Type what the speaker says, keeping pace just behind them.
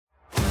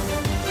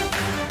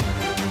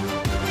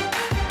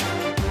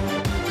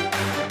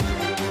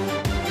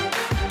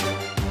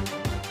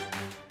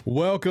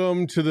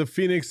Welcome to the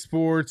Phoenix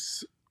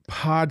Sports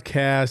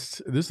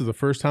Podcast. This is the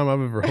first time I've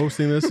ever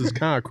hosting this. It's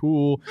kind of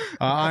cool.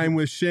 I'm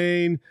with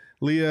Shane,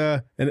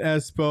 Leah, and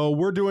Espo.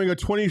 We're doing a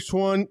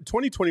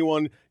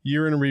 2021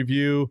 year in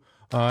review.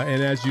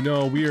 And as you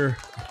know, we are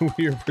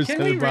presented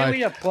Can we by...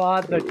 really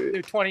applaud the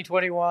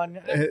 2021?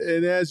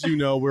 And as you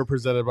know, we're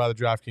presented by the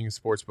DraftKings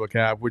Sportsbook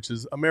app, which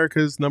is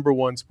America's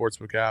 #1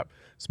 sportsbook app.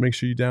 So make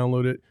sure you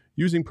download it.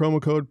 Using promo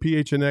code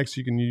PHNX,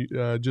 you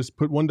can just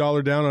put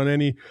 $1 down on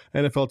any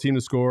NFL team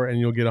to score,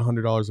 and you'll get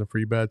 $100 in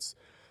free bets.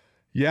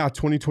 Yeah,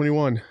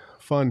 2021.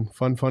 Fun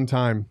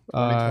time.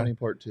 2020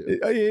 part 2.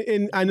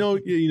 And I know,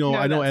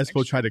 I know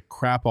Espo tried to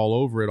crap all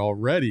over it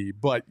already,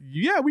 but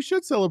yeah, we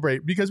should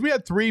celebrate because we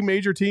had 3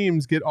 major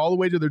teams get all the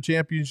way to their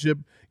championship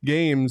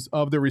games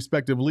of their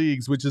respective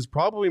leagues, which is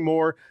probably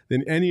more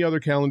than any other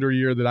calendar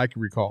year that I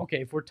can recall.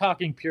 Okay, if we're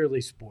talking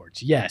purely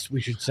sports, yes,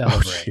 we should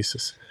celebrate. Oh,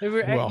 Jesus.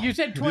 Well, you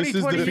said 2020 this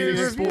is the year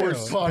Phoenix review.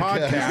 Sports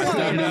Podcast.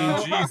 I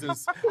mean,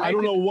 Jesus. I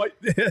don't know what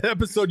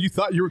episode you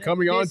thought you were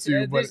coming on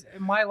to, but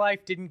my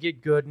life didn't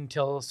get good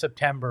until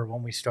September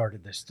when we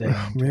started this thing.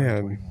 Oh,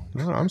 man,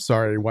 I'm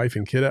sorry, wife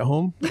and kid at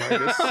home.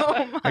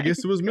 I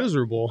guess it was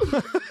miserable.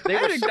 They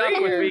were stuck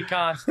with me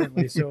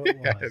constantly, so it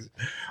was.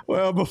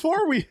 Well,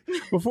 before we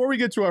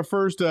get to our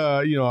first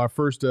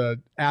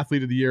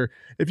athlete of the year,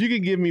 if you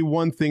could give me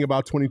one thing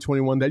about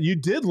 2021 that you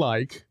did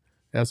like,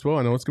 as well,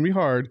 I know it's gonna be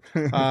hard.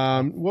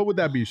 What would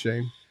that be,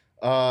 Shane?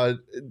 I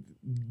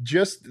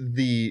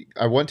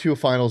went to a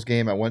finals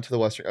game. I went to the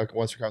Western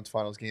Conference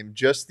Finals game.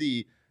 Just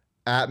the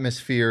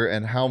atmosphere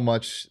and how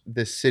much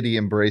this city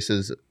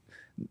embraces.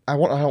 I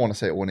don't want to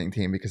say a winning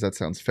team because that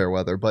sounds fair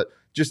weather, but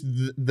just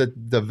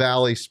the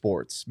Valley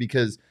sports,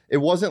 because it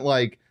wasn't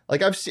like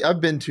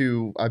I've been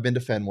to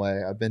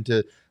Fenway, I've been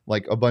to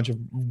like a bunch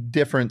of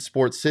different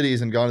sports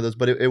cities and gone to those,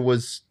 but it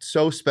was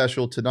so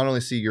special to not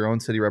only see your own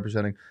city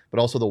representing,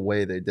 but also the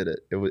way they did it.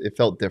 It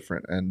felt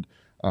different, and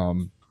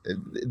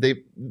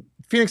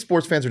Phoenix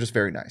sports fans are just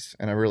very nice,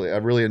 and I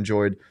really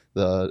enjoyed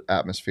the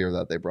atmosphere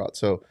that they brought.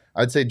 So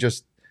I'd say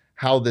just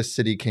how this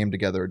city came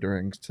together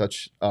during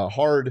such a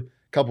hard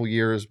couple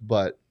years,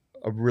 but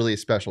a really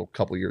special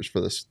couple years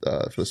for the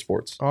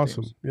sports.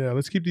 Awesome. Teams. Yeah,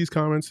 let's keep these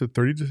comments to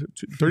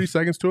 30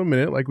 seconds to a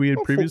minute, like we had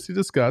previously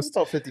discussed.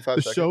 About 55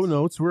 the seconds. show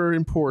notes were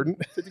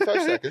important.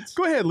 55 seconds.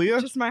 Go ahead,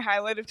 Leah. Just my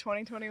highlight of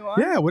 2021.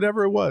 Yeah,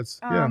 whatever it was.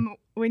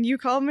 When you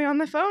called me on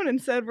the phone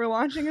and said, we're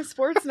launching a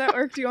sports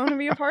network, do you want to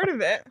be a part of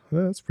it?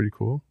 That's pretty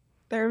cool.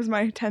 There was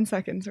my 10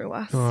 seconds or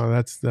less. Oh,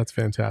 that's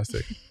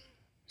fantastic.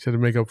 Should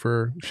have make up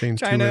for Shane's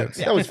 2 minutes.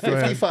 That was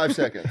 55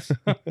 seconds.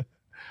 How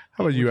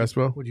about you,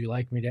 Espo? Would you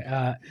like me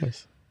to?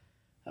 Yes.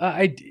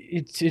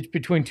 It's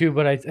between 2,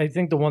 but I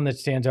think the one that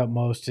stands out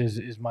most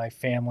is my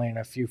family and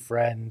a few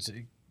friends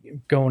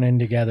going in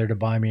together to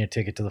buy me a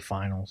ticket to the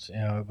finals.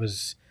 It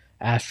was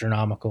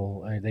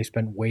astronomical. They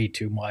spent way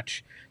too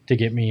much to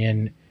get me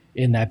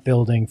in that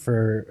building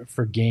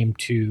for game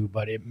 2,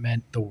 but it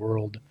meant the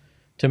world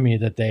to me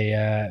that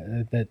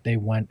they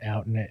went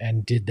out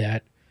and did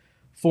that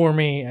for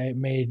me. It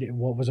made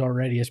what was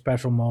already a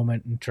special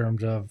moment in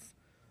terms of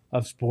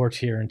sports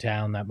here in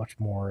town that much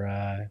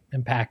more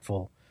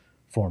impactful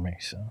for me.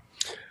 So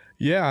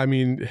yeah, I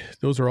mean,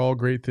 those are all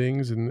great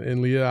things,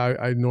 and Leah,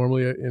 I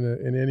normally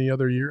in any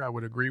other year I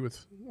would agree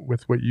with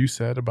what you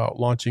said about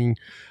launching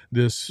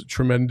this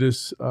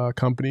tremendous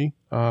company,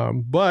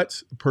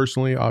 but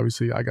personally,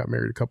 obviously, I got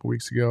married a couple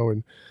weeks ago,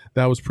 and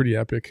that was pretty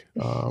epic.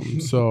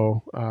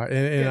 So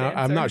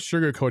I'm not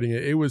sugarcoating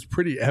it. It was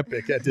pretty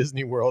epic at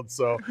Disney World.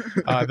 So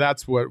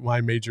that's what my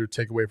major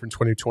takeaway from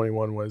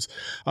 2021 was.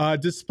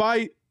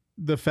 Despite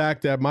the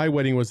fact that my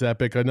wedding was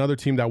epic, another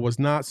team that was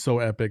not so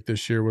epic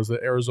this year was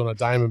the Arizona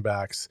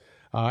Diamondbacks.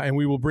 And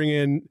we will bring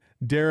in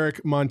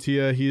Derek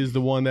Montilla. He is the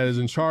one that is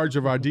in charge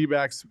of our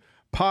D-backs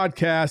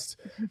podcast.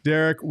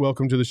 Derek,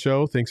 welcome to the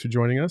show. Thanks for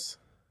joining us.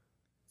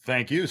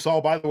 Thank you.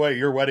 Saul, by the way,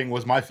 your wedding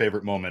was my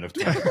favorite moment of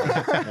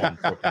 2021.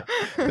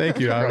 Thank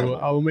you.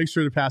 I will make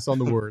sure to pass on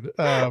the word.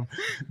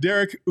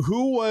 Derek,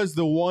 who was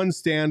the one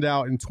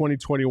standout in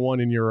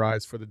 2021 in your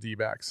eyes for the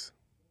D-backs?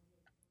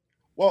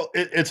 Well,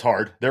 it's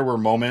hard. There were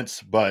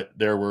moments, but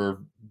there were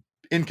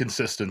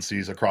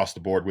inconsistencies across the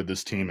board with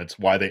this team. It's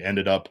why they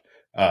ended up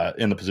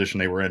in the position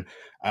they were in.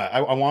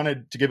 I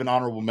wanted to give an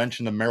honorable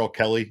mention to Merrill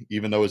Kelly,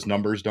 even though his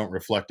numbers don't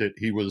reflect it.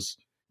 He was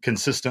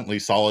consistently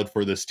solid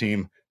for this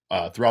team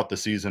throughout the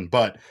season.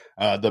 But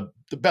the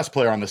best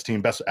player on this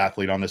team, best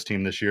athlete on this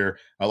team this year,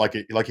 like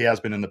he has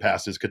been in the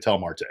past, is Ketel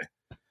Marte.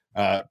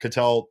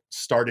 Ketel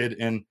started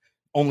in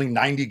only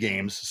 90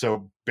 games,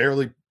 so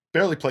barely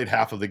played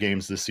half of the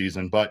games this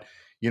season, but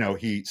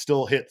he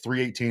still hit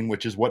 318,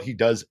 which is what he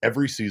does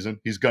every season.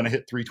 He's going to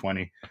hit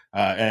 320,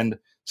 and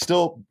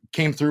still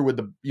came through with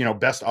the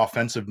best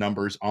offensive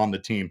numbers on the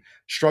team.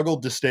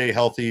 Struggled to stay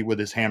healthy with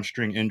his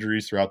hamstring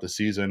injuries throughout the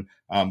season,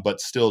 but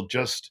still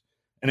just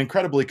an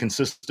incredibly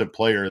consistent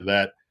player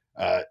that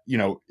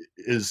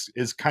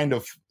is kind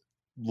of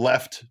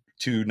left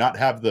to not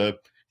have the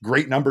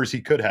great numbers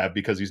he could have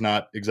because he's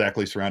not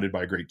exactly surrounded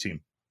by a great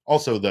team.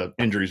 Also, the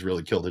injuries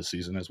really killed his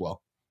season as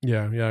well.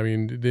 Yeah. I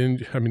mean,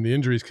 the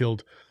injuries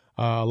killed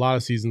a lot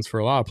of seasons for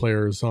a lot of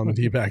players on the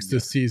D-backs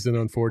this season,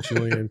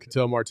 unfortunately. And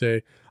Ketel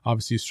Marte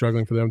obviously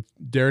struggling for them.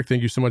 Derek,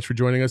 thank you so much for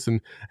joining us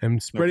and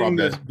spreading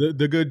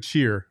the good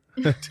cheer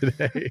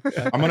today.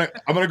 I'm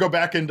gonna go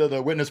back into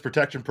the witness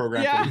protection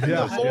program.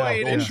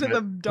 Into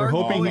the dark.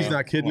 We're hoping void. he's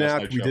not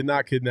kidnapped. We did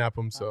not kidnap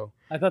him, so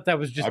I thought that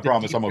was just I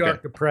promise I'm okay.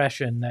 dark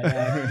depression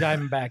that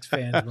Diamondbacks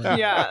fans were in.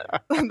 Yeah,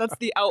 that's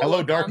the outlook.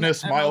 Hello,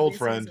 darkness, my old MLB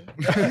friend.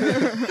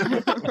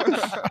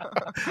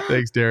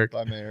 Thanks, Derek.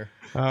 Bye, Mayor.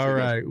 All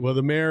right. Well,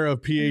 the mayor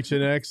of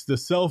PHNX, the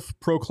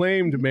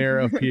self-proclaimed mayor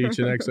of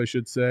PHNX, I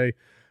should say,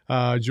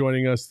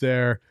 joining us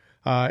there.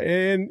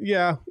 And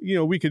yeah,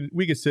 we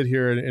could sit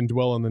here and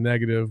dwell on the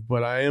negative,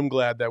 but I am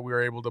glad that we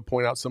were able to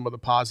point out some of the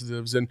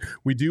positives. And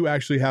we do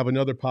actually have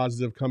another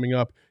positive coming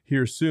up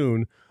here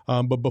soon.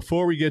 But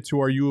before we get to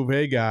our U of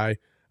A guy,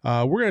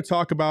 we're going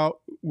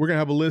to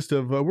have a list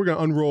of, we're going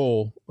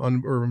to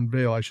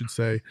unveil, I should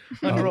say.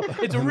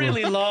 It's a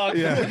really long.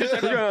 Yeah,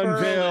 we're going to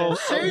unveil.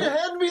 Shane,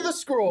 hand me the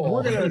scroll.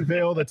 We're going to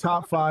unveil the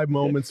top 5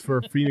 moments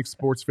for Phoenix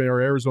sports fan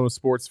or Arizona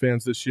sports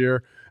fans this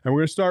year. And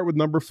we're going to start with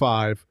number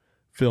 5,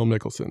 Phil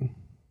Mickelson.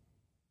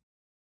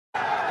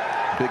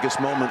 Biggest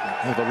moment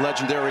of a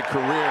legendary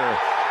career.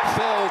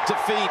 Phil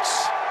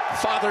defeats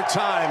Father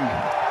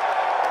Time.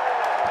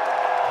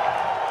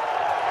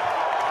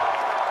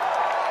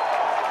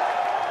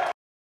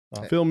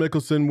 Phil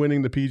Mickelson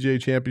winning the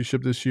PGA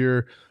Championship this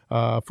year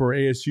for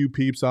ASU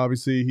peeps.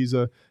 Obviously, he's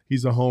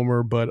a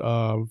homer, but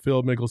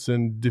Phil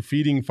Mickelson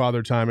defeating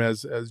Father Time,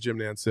 as Jim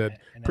Nantz said,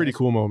 and pretty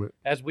cool moment.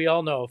 As we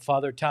all know,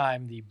 Father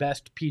Time, the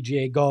best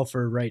PGA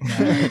golfer right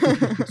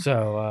now.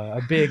 So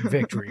a big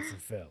victory for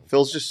Phil.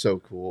 Phil's just so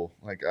cool.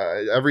 Like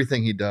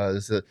everything he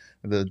does,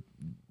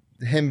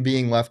 him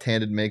being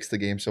left-handed makes the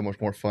game so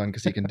much more fun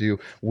because he can do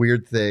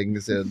weird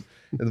things and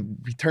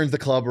he turns the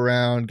club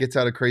around, gets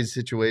out of crazy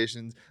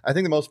situations. I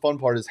think the most fun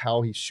part is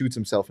how he shoots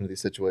himself into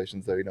these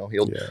situations. Though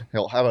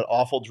he'll have an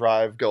awful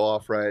drive go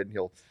off right, and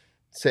he'll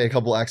say a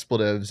couple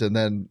expletives and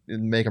then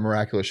make a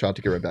miraculous shot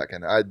to get right back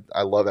in.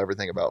 I love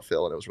everything about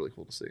Phil, and it was really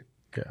cool to see.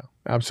 Yeah,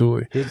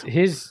 absolutely.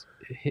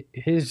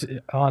 His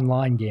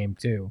online game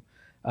too.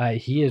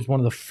 He is one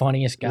of the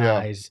funniest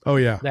guys. Yeah. Oh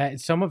yeah. That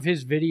some of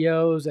his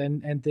videos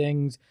and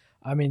things.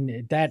 I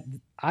mean, that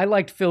I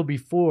liked Phil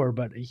before,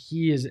 but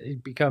he has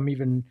become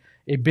even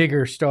a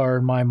bigger star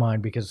in my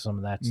mind because of some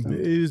of that stuff.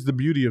 It is the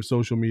beauty of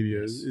social media.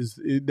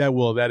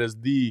 That is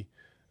the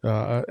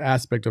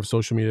aspect of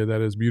social media that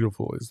is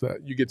beautiful, is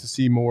that you get to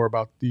see more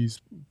about these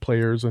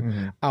players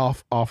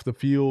off the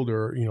field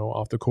or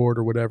off the court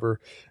or whatever,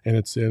 and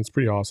it's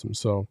pretty awesome.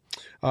 So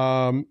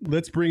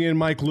let's bring in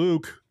Mike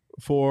Luke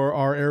for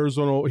our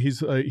Arizona. He's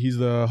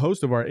the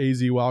host of our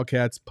AZ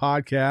Wildcats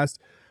podcast.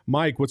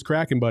 Mike, what's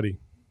cracking, buddy?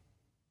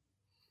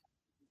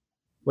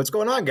 What's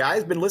going on,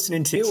 guys? Been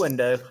listening to, and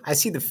I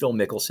see the Phil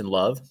Mickelson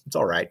love. It's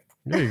all right.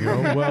 There you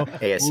go. Well,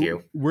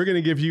 ASU. We're going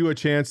to give you a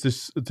chance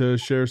to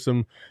share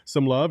some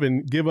love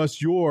and give us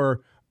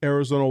your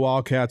Arizona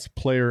Wildcats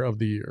Player of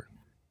the Year.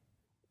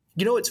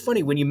 It's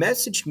funny. When you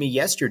messaged me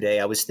yesterday,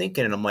 I was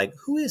thinking, and I'm like,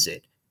 who is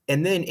it?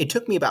 And then it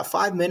took me about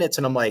 5 minutes,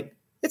 and I'm like,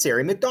 it's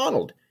Aari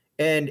McDonald.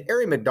 And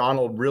Aari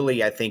McDonald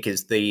really, I think,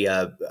 is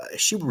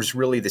she was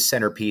really the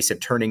centerpiece of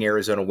turning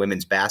Arizona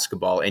women's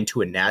basketball into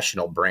a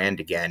national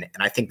brand again.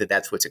 And I think that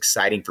that's what's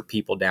exciting for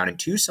people down in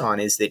Tucson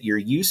is that you're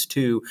used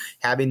to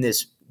having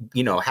this,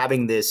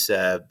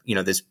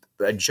 this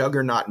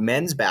juggernaut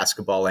men's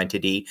basketball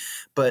entity.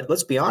 But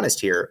let's be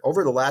honest here,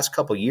 over the last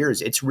couple of years,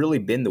 it's really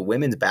been the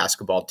women's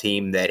basketball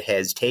team that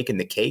has taken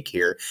the cake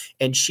here.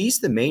 And she's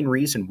the main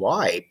reason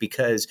why,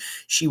 because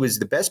she was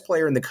the best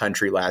player in the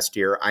country last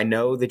year. I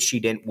know that she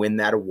didn't win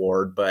that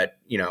award, but,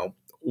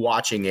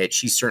 watching it,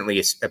 she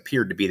certainly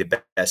appeared to be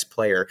the best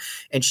player.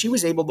 And she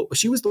was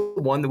the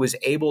one that was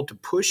able to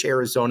push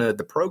Arizona,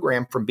 the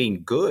program, from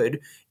being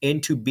good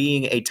into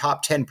being a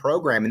top 10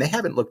 program. And they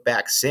haven't looked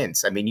back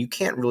since. I mean, you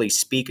can't really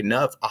speak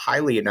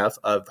highly enough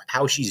of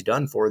how she's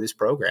done for this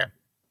program.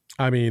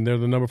 I mean, they're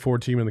the number 4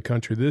 team in the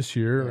country this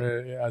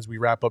year as we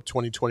wrap up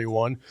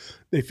 2021.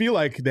 They feel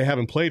like they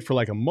haven't played for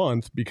like a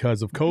month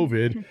because of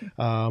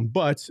COVID.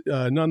 But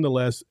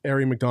nonetheless,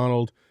 Aari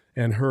McDonald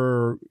and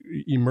her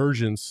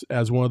emergence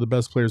as one of the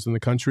best players in the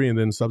country and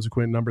then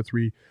subsequent number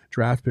 3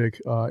 draft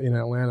pick in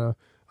Atlanta,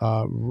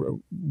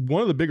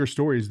 one of the bigger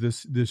stories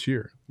this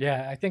year.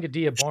 Yeah, I think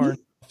Adia Barnes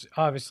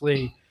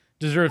obviously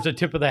deserves a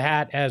tip of the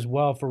hat as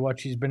well for what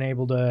she's been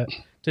able to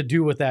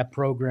do with that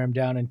program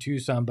down in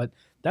Tucson. But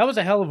that was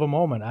a hell of a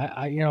moment.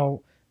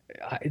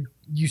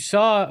 You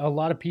saw a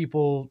lot of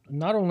people,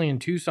 not only in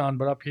Tucson,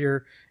 but up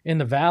here in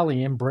the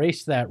Valley,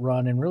 embrace that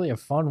run and really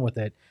have fun with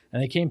it.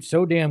 And they came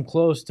so damn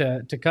close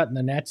to cutting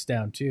the nets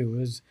down, too.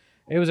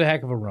 It was a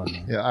heck of a run.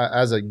 Yeah,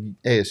 as a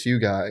ASU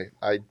guy,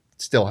 I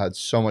still had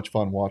so much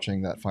fun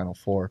watching that Final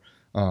Four.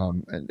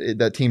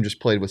 That team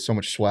just played with so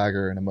much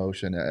swagger and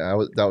emotion.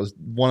 That was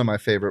one of my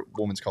favorite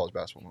women's college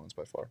basketball moments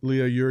by far.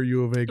 Leah, you're a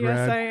U of A grad.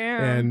 Yes, I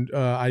am. And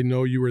I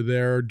know you were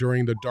there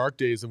during the dark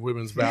days of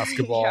women's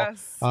basketball.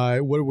 Yes.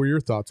 What were your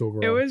thoughts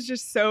overall? It was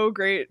just so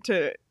great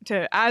to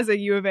as a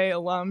U of A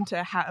alum,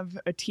 to have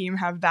a team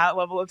have that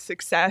level of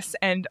success,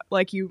 and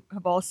like you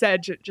have all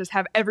said, just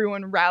have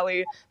everyone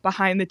rally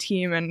behind the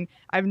team. And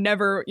I've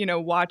never,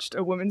 watched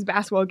a women's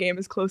basketball game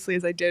as closely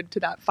as I did to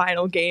that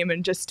final game,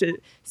 and just to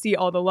see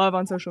all the love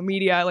on social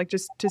media, like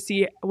just to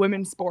see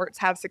women's sports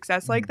have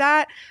success like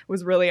that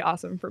was really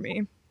awesome for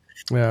me.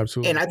 Yeah,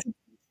 absolutely.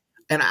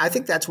 And I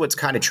think that's what's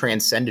kind of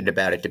transcendent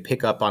about it, to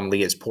pick up on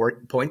Leah's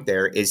point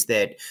there, is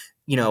that,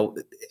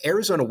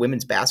 Arizona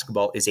women's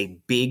basketball is a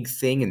big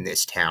thing in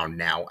this town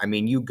now. I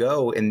mean, you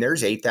go and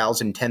there's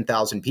 8,000,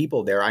 10,000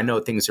 people there. I know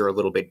things are a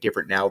little bit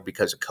different now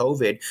because of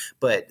COVID,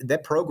 but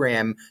that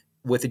program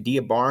with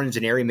Adia Barnes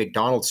and Aari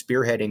McDonald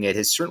spearheading it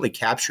has certainly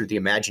captured the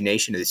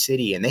imagination of the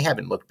city, and they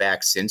haven't looked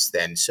back since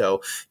then.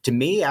 So to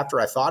me, after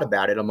I thought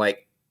about it, I'm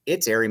like,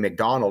 it's Aari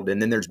McDonald, and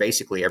then there's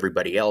basically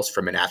everybody else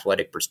from an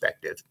athletic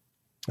perspective.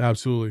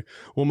 Absolutely.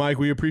 Well, Mike,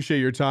 we appreciate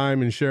your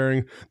time and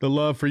sharing the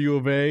love for U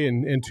of A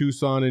and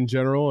Tucson in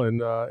general,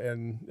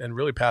 and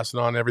really passing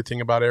on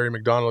everything about Aari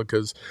McDonald,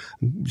 because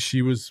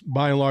she was,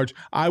 by and large,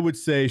 I would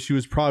say she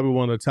was probably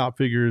one of the top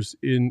figures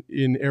in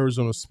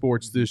Arizona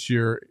sports this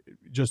year,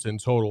 just in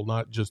total,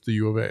 not just the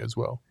U of A as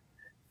well.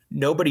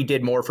 Nobody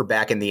did more for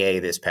back in the A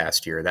this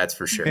past year, that's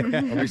for sure.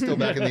 Are we still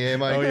back in the A,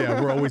 Mike? Oh, yeah,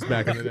 we're always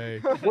back in the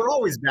A. We're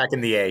always back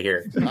in the A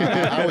here.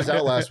 I was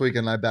out last week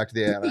and I backed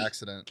the A on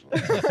accident.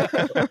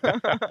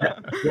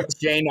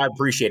 Shane, I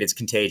appreciate it. It's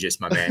contagious,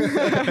 my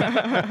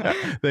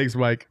man. Thanks,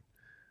 Mike.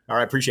 All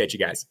right, appreciate you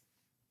guys.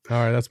 All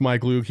right, that's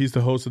Mike Luke. He's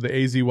the host of the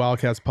AZ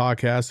Wildcats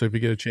podcast. So if you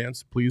get a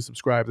chance, please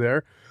subscribe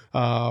there.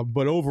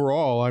 But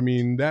overall, I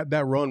mean,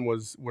 that run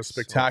was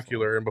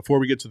spectacular. And before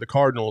we get to the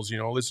Cardinals,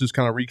 let's just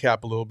kind of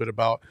recap a little bit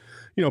about,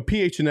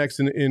 PHNX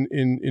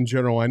in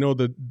general. I know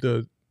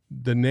the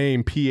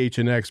name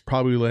PHNX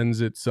probably lends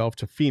itself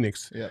to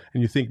Phoenix,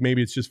 and you think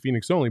maybe it's just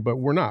Phoenix only, but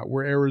we're not.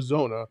 We're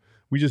Arizona.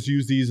 We just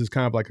use these as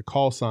kind of like a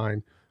call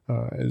sign,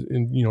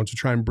 to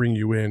try and bring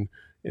you in.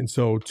 And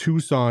so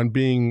Tucson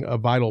being a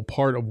vital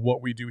part of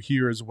what we do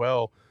here as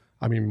well.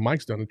 I mean,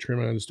 Mike's done a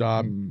tremendous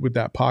job with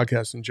that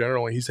podcast in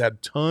general. He's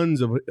had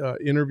tons of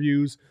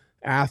interviews,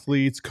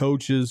 athletes,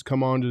 coaches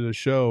come on to the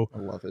show. I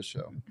love his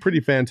show. Pretty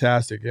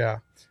fantastic, yeah.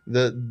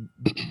 The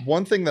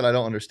one thing that I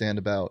don't understand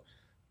about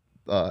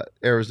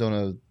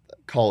Arizona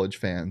college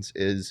fans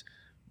is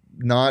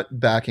not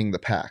backing the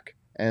pack.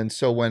 And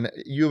so when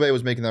U of A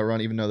was making that run,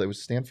 even though that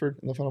was Stanford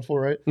in the Final Four,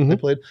 right? Mm-hmm. They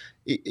played.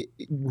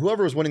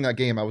 Whoever was winning that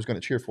game, I was going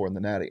to cheer for in the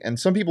Natty. And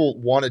some people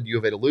wanted U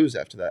of A to lose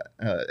after that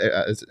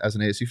as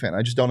an ASU fan.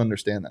 I just don't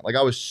understand that. Like,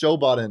 I was so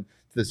bought into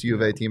this U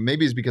of A team.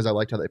 Maybe it's because I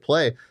liked how they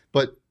play,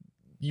 but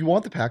you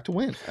want the pack to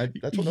win.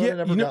 That's what I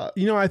never got.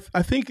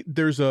 I think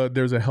there's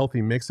a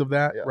healthy mix of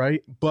that,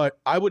 right? But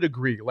I would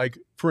agree. Like,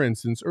 for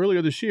instance,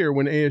 earlier this year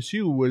when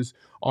ASU was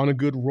on a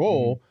good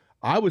roll,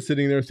 I was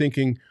sitting there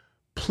thinking,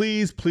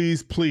 please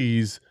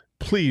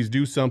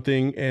do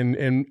something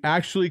and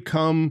actually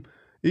come,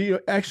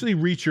 actually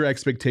reach your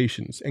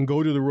expectations and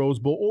go to the Rose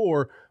Bowl.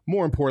 Or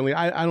more importantly,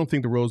 I don't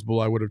think the Rose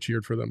Bowl I would have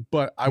cheered for them,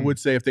 but I would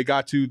say if they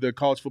got to the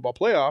college football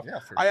playoff,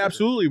 I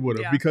absolutely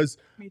would have, because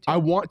I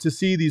want to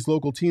see these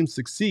local teams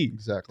succeed.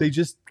 Exactly. They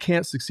just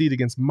can't succeed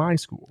against my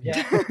school. Yeah,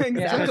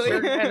 Exactly.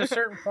 At a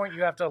certain point,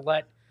 you have to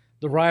let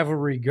the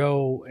rivalry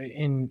go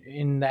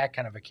in that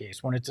kind of a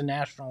case. When it's a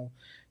national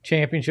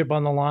championship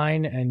on the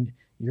line and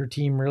your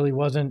team really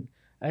wasn't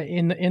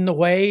in the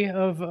way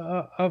of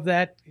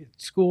that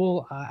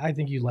school, I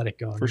think you let it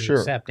go. For sure.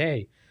 Except,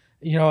 hey,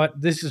 you know what?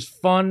 This is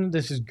fun.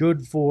 This is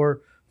good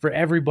for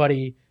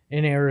everybody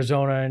in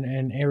Arizona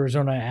and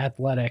Arizona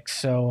athletics.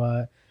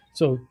 So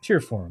cheer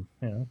for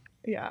them.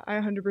 Yeah, I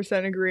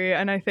 100% agree.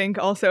 And I think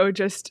also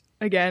just,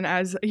 again,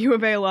 as a U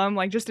of A alum,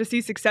 like just to see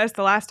success,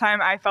 the last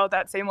time I felt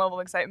that same level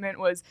of excitement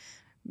was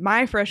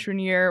my freshman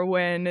year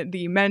when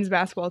the men's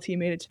basketball team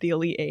made it to the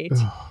Elite Eight.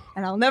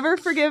 And I'll never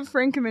forgive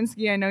Frank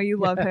Kaminsky. I know you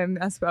love him,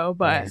 Espo,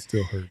 but it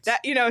still hurts.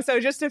 that, so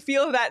just to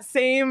feel that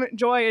same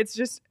joy, it's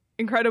just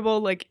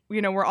incredible. Like,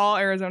 we're all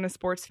Arizona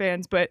sports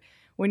fans, but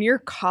when your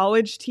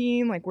college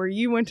team, like where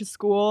you went to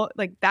school,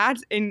 like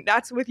that's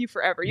with you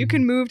forever. You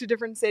can move to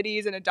different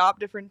cities and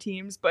adopt different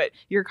teams, but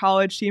your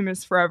college team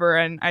is forever.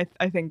 And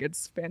I think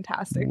it's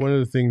fantastic. One of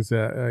the things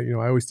that,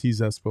 I always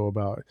tease Espo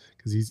about,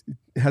 because he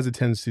has a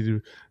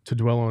tendency to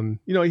dwell on,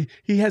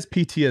 he has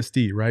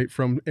PTSD, right?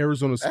 From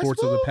Arizona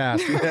sports of the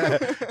past. Yeah.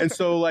 And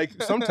so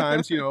like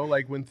sometimes,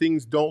 like when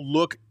things don't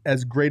look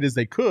as great as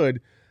they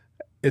could,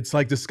 it's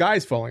like the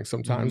sky's falling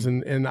sometimes.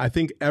 And I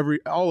think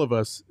all of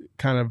us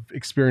kind of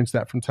experience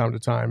that from time to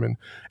time. And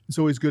it's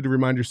always good to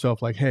remind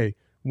yourself, like, hey,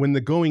 when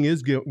the going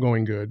is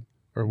going good,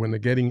 or when the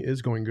getting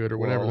is going good, or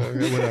whatever. You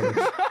know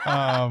what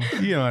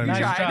I mean?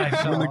 Nice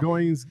try, when the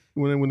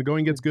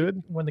going gets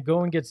good. When the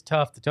going gets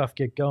tough, the tough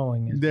get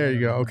going. There you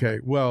go. Okay.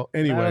 Well,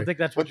 anyway. I don't think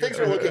that's When what things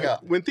are looking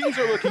up. When things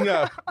are looking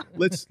up,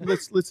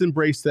 let's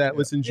embrace that.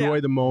 Let's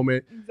enjoy the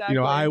moment. Exactly.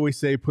 I always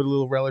say put a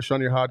little relish on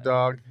your hot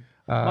dog.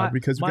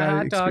 Because we my got to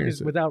hot dog experience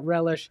is it. without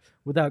relish,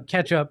 without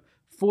ketchup.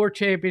 4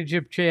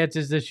 championship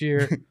chances this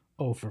year.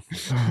 Oh, for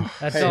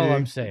that's all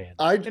I'm saying.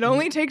 It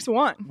only takes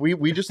one.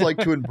 We just like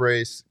to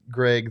embrace,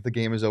 Greg, the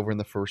game is over in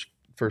the first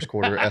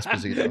quarter,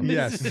 Esposito.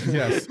 Yes.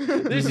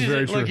 This is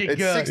very true. looking It's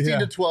good.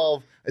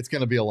 16-12. It's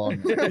going to be a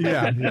long night.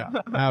 Yeah,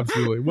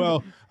 absolutely.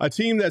 Well, a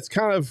team that's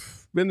kind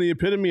of been the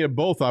epitome of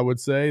both, I would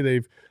say.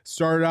 They've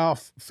started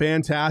off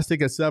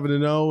fantastic at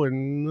 7-0,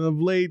 and of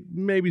late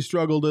maybe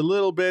struggled a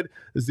little bit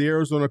is the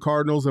Arizona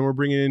Cardinals, and we're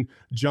bringing in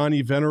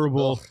Johnny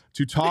Venerable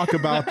to talk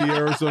about the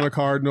Arizona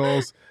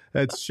Cardinals.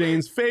 That's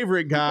Shane's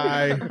favorite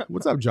guy.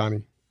 What's up,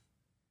 Johnny?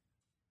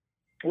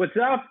 What's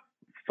up,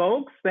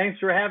 folks? Thanks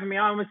for having me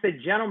on. I'm going to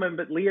say gentlemen,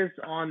 but Leah's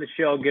on the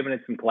show giving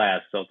it some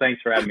class, so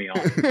thanks for having me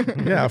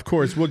on. Yeah, of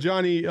course. Well,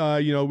 Johnny,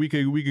 we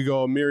could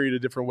go a myriad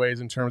of different ways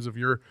in terms of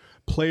your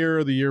player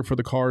of the year for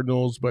the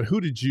Cardinals, but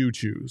who did you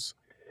choose?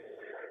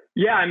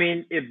 Yeah, I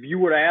mean, if you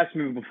were to ask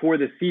me before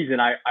the season,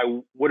 I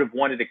would have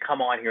wanted to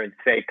come on here and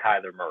say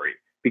Kyler Murray,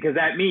 because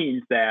that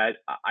means that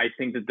I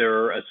think that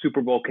they're a Super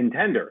Bowl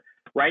contender.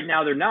 Right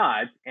now they're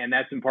not, and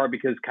that's in part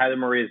because Kyler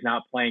Murray is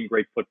not playing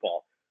great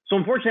football. So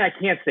unfortunately, I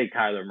can't say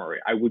Kyler Murray.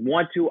 I would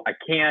want to. I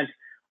can't.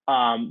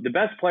 The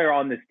best player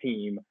on this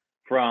team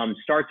from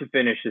start to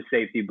finish is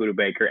safety Budda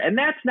Baker. And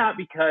that's not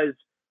because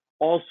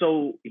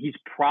also he's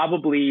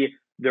probably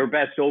their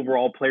best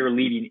overall player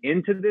leading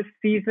into this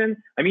season.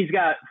 I mean, he's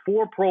got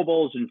 4 Pro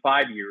Bowls in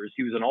 5 years.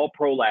 He was an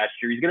All-Pro last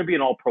year. He's going to be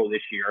an All-Pro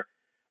this year.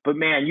 But,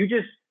 man,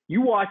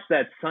 you watch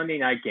that Sunday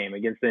night game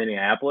against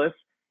Indianapolis,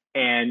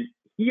 and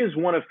he is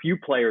one of few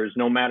players,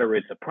 no matter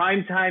it's a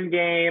primetime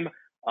game,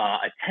 a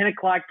 10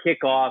 o'clock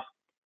kickoff,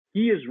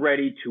 he is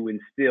ready to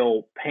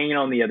instill pain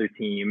on the other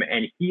team,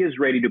 and he is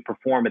ready to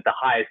perform at the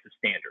highest of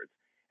standards.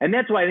 And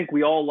that's why I think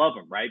we all love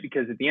him, right?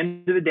 Because at the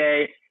end of the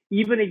day,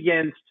 even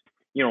against,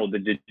 the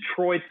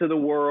Detroits of the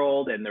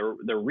world and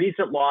their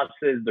recent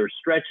losses, their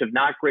stretch of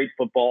not great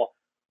football,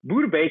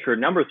 Budda Baker,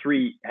 number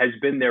 3, has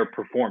been there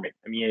performing.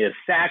 I mean, he has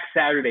sacked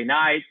Saturday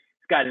night.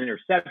 He's got an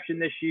interception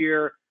this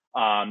year.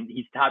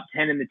 He's top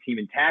 10 in the team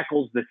in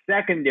tackles. The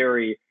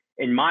secondary,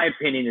 in my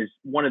opinion, is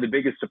one of the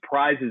biggest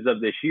surprises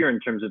of this year in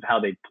terms of how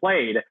they've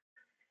played.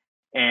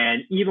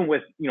 And even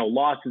with,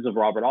 losses of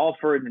Robert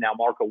Alford and now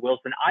Marco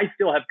Wilson, I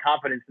still have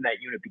confidence in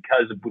that unit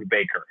because of Budda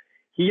Baker.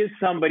 He is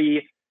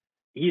somebody,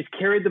 he's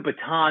carried the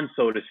baton,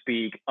 so to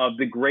speak, of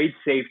the great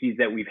safeties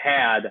that we've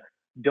had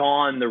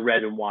don the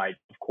red and white,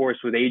 of course,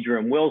 with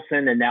Adrian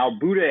Wilson. And now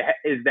Budda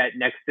is that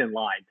next in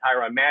line.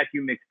 Tyrann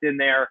Mathieu mixed in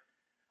there.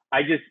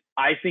 I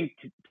think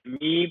to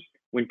me,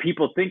 when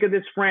people think of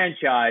this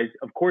franchise,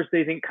 of course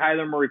they think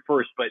Kyler Murray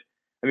first, but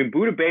I mean,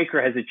 Budda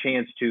Baker has a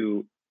chance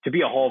to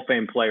be a Hall of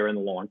Fame player in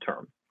the long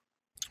term.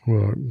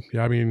 Well,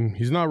 yeah, I mean,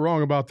 he's not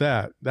wrong about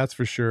that. That's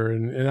for sure.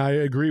 And I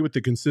agree with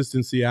the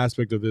consistency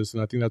aspect of this.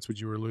 And I think that's what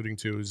you were alluding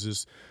to is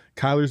just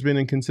Kyler's been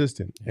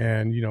inconsistent.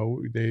 And,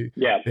 they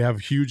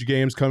have huge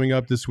games coming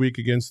up this week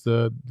against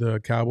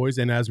the Cowboys.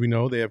 And as we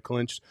know, they have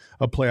clinched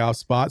a playoff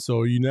spot.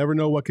 So you never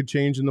know what could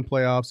change in the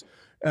playoffs.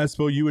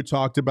 Espo, you had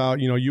talked about,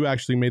 you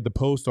actually made the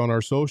post on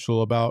our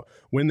social about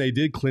when they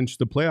did clinch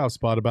the playoff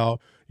spot about,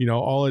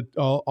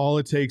 all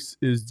it takes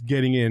is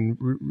getting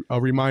in a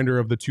reminder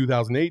of the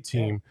 2008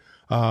 team.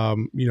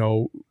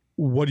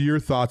 What are your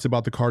thoughts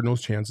about the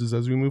Cardinals' chances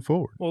as we move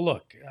forward? Well,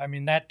 look, I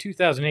mean, that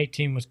 2008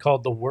 team was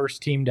called the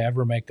worst team to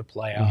ever make the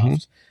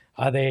playoffs.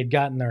 They had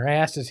gotten their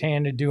asses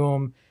handed to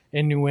them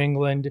in New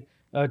England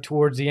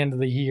towards the end of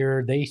the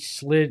year. They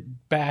slid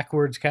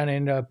backwards kind of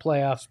into a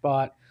playoff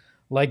spot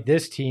like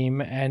this team,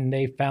 and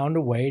they found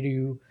a way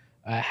to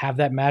have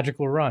that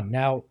magical run.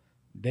 Now,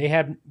 they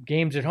had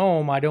games at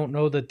home. I don't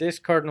know that this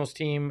Cardinals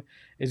team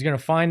is going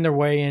to find their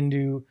way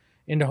into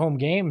home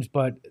games,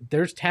 but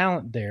there's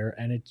talent there,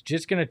 and it's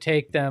just going to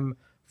take them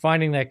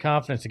finding that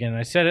confidence again. And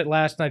I said it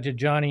last night to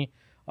Johnny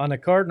on the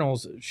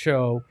Cardinals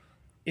show.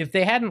 If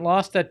they hadn't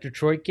lost that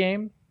Detroit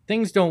game,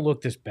 things don't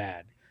look this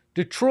bad.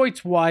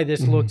 Detroit's why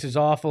this looks as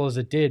awful as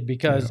it did,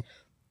 because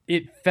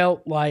it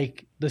felt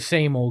like the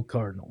same old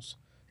Cardinals.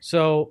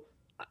 So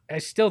I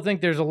still think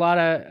there's a lot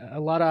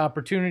of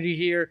opportunity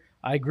here.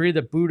 I agree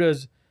that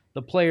Budda's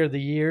the player of the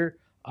year.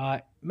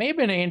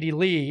 Maybe an Andy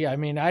Lee. I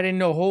mean, I didn't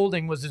know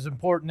holding was as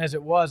important as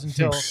it was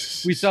until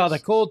we saw the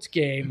Colts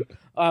game.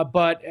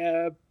 But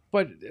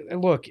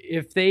look,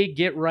 if they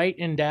get right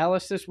in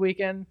Dallas this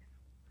weekend,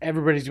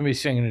 everybody's going to be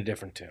singing a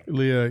different tune.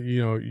 Leah,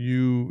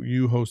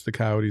 you host the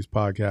Coyotes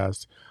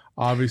podcast.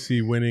 Obviously,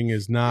 winning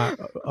is not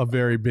a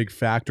very big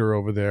factor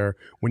over there.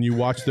 When you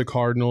watch the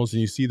Cardinals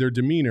and you see their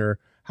demeanor,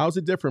 how's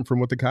it different from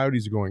what the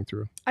Coyotes are going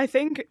through? I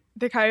think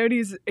the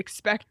Coyotes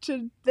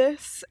expected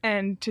this,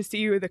 and to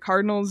see the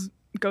Cardinals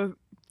go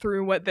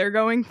through what they're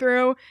going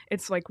through,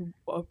 it's like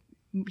a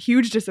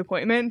huge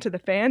disappointment to the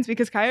fans,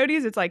 because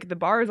Coyotes, it's like the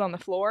bar is on the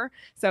floor,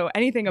 so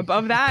anything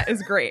above that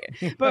is great.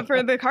 But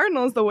for the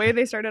Cardinals, the way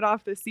they started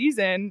off the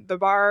season, the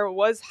bar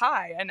was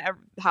high, and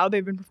how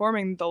they've been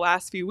performing the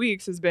last few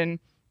weeks has been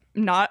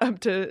not up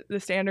to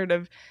the standard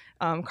of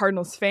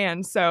Cardinals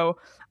fans. So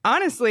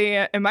honestly,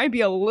 it might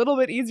be a little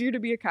bit easier to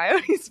be a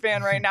Coyotes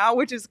fan right now,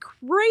 which is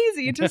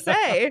crazy to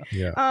say.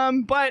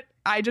 But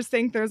I just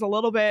think there's a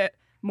little bit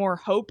more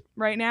hope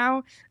right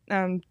now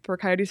for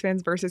Coyotes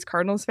fans versus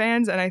Cardinals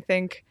fans. And I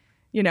think,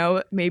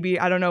 maybe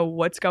I don't know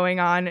what's going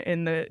on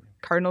in the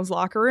Cardinals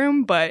locker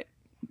room, but,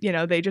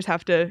 they just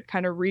have to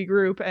kind of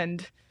regroup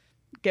and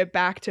get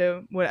back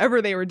to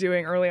whatever they were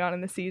doing early on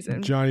in the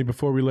season. Johnny,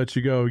 before we let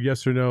you go,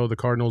 yes or no, the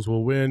Cardinals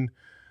will win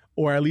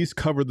or at least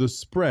cover the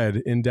spread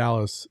in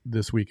Dallas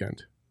this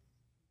weekend?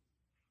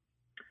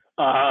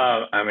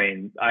 I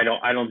mean, I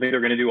don't think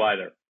they're going to do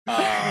either.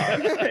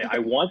 I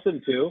want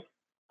them to.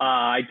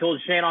 I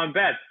told Shane on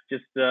bets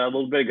just a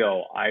little bit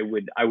ago, I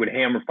would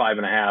hammer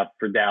 5.5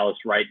 for Dallas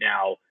right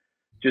now.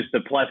 Just a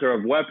plethora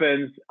of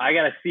weapons. I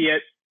got to see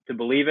it to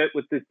believe it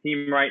with this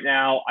team right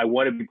now. I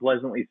want to be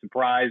pleasantly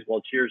surprised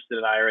while Cheerston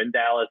and I are in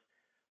Dallas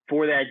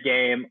for that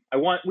game.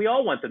 We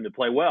all want them to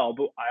play well,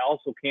 but I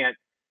also can't,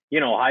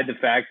 hide the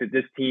fact that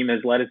this team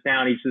has let us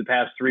down each of the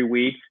past 3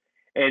 weeks.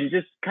 And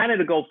just kind of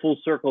to go full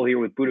circle here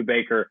with Budda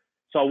Baker.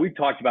 So we've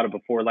talked about it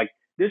before. Like,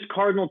 this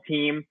Cardinal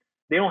team,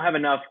 they don't have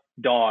enough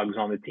dogs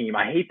on the team.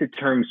 I hate the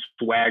term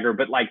swagger,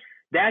 but like,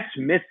 that's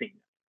missing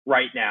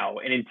right now.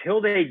 And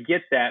until they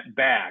get that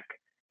back,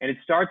 and it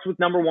starts with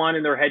number one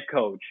and their head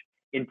coach,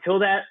 until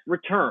that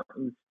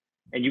returns,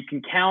 and you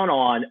can count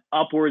on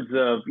upwards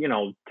of,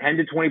 10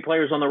 to 20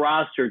 players on the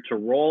roster to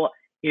roll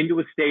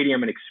into a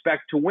stadium and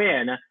expect to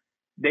win,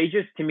 they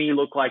just, to me,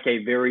 look like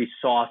a very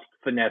soft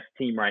finesse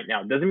team right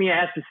now. Doesn't mean it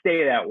has to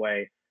stay that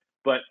way,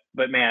 but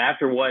man,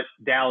 after what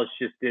Dallas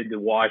just did to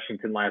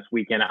Washington last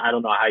weekend, I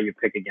don't know how you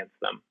pick against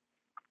them.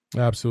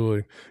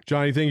 Absolutely.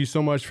 Johnny, thank you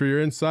so much for your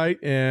insight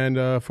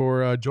and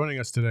for joining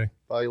us today.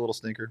 Bye, you little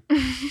stinker.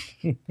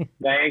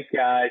 Thanks,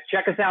 guys.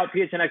 Check us out,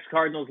 PHNX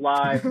Cardinals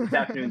Live this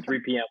afternoon, 3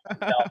 p.m.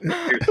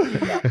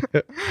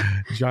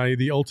 Johnny,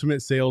 the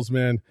ultimate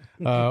salesman,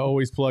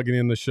 always plugging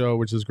in the show,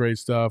 which is great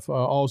stuff.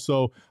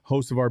 Also,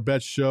 host of our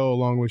Bet Show,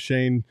 along with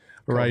Shane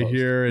right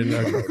here, and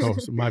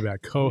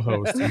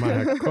co-host.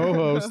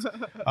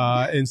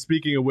 And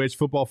speaking of which,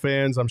 football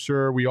fans, I'm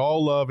sure we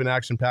all love an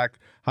action-packed,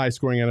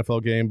 high-scoring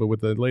NFL game, but with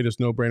the latest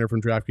no-brainer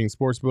from DraftKings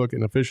Sportsbook,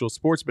 an official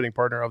sports betting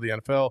partner of the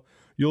NFL,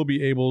 you'll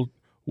be a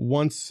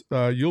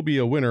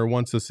winner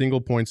once a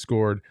single point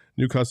scored.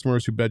 New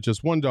customers who bet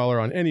just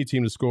 $1 on any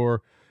team to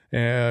score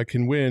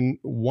can win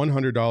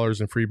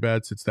 $100 in free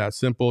bets. It's that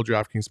simple.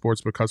 DraftKings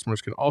Sportsbook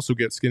customers can also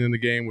get skin in the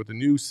game with the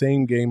new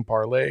same-game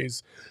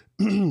parlays.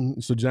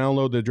 So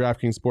download the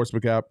DraftKings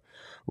Sportsbook app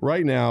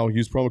right now.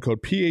 Use promo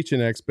code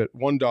PHNX. Bet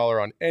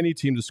 $1 on any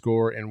team to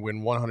score and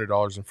win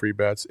 $100 in free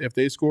bets. If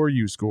they score,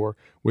 you score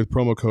with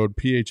promo code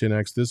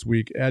PHNX this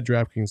week at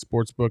DraftKings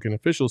Sportsbook, an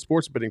official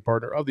sports betting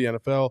partner of the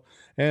NFL.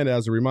 And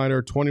as a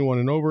reminder, 21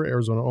 and over,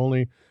 Arizona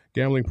only.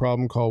 Gambling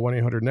problem, call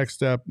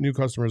 1-800-NEXT-STEP. New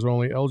customers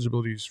only.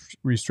 Eligibility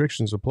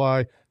restrictions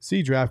apply.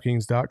 See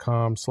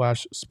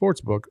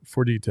DraftKings.com/sportsbook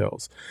for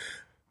details.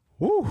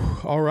 Whew.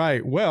 All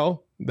right.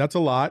 Well, that's a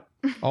lot.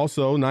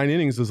 Also, 9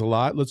 innings is a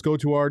lot. Let's go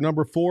to our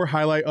number 4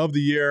 highlight of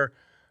the year.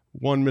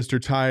 One, Mr.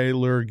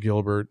 Tyler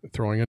Gilbert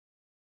throwing it.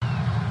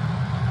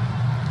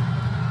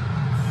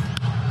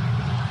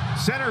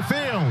 Center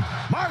field.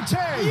 Marte.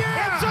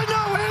 Yeah! It's a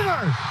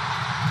no-hitter.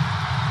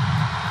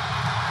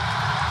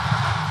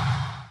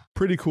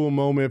 Pretty cool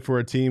moment for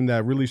a team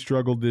that really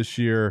struggled this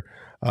year.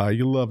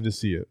 You love to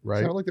see it, right?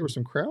 Sounded like there was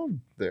some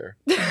crowd there.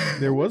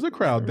 There was a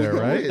crowd there,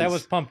 right? That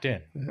was pumped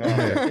in.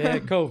 Yeah,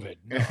 COVID.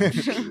 No.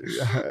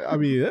 I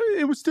mean,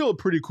 it was still a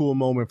pretty cool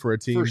moment for a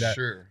team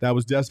sure. that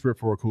was desperate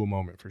for a cool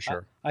moment, for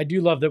sure. I do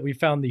love that we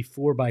found the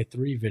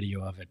 4x3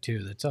 video of it,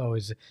 too. That's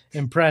always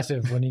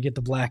impressive when you get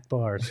the black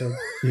bar. So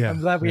yeah, I'm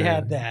glad we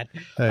had that.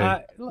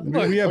 Hey,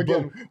 look, we have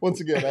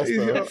once again,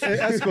 Espo.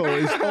 Espo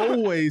is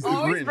always the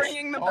always Grinch.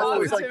 Bringing the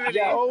Always,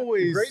 positivity.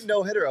 Always. Great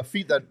no-hitter, a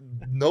feat that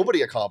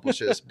nobody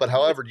accomplishes. But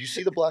however, do you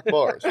see the black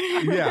bars?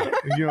 Yeah,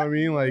 you know what I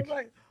mean? Like,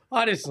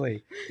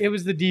 honestly, it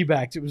was the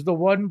D-backs. It was the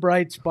one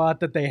bright spot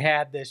that they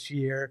had this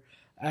year,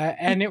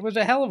 and it was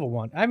a hell of a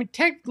one. I mean,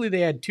 technically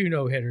they had 2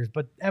 no-hitters,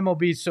 but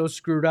MLB is so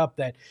screwed up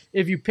that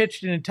if you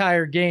pitched an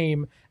entire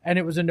game and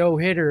it was a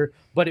no-hitter,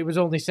 but it was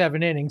only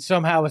 7 innings,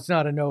 somehow it's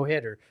not a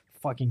no-hitter.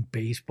 Fucking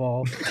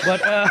baseball.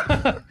 But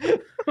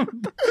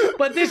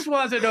but this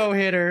was a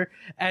no-hitter,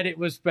 and it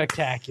was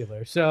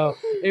spectacular. So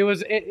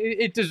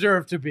it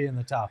deserved to be in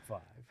the top 5.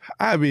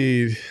 I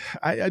mean,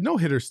 a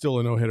no-hitter's still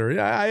a no-hitter.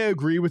 I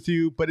agree with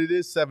you, but it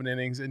is 7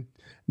 innings. And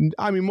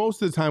I mean,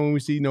 most of the time when we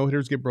see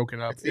no-hitters get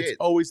broken up, it's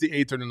always the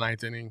 8th or the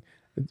 9th inning.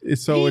 He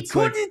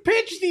couldn't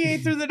pitch the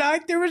 8th or the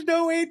 9th. There was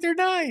no 8th or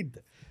 9th.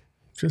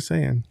 Just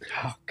saying.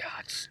 Oh,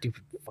 God,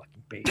 stupid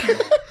fucking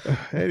baseball.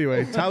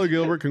 Anyway, Tyler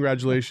Gilbert,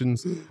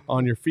 congratulations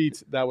on your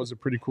feat. That was a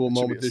pretty cool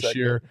moment this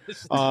year.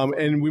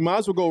 And we might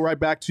as well go right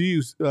back to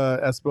you,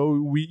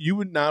 Espo. You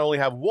would not only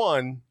have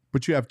 1,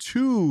 but you have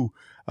 2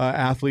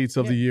 athletes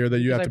of the year that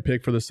you have to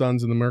pick for the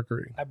Suns and the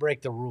Mercury. I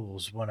break the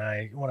rules when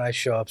I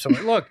show up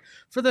somewhere. Look,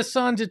 for the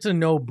Suns, it's a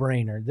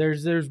no-brainer.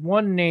 There's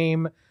one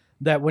name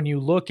that when you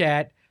look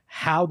at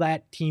how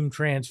that team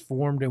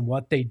transformed and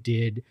what they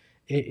did,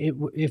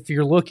 if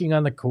you're looking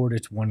on the court,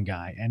 it's one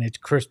guy, and it's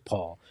Chris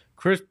Paul.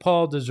 Chris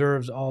Paul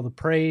deserves all the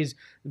praise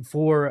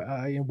for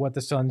what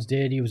the Suns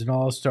did. He was an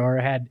all-star,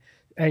 had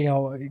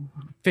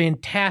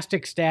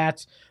fantastic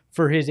stats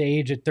for his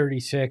age at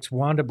 36,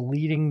 wound up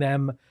leading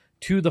them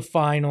to the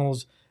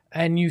finals.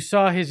 And you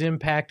saw his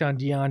impact on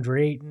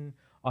DeAndre Ayton,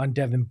 on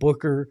Devin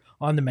Booker,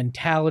 on the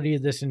mentality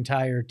of this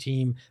entire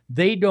team.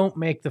 They don't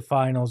make the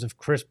finals if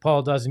Chris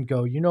Paul doesn't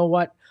go, you know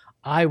what?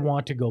 I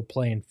want to go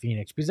play in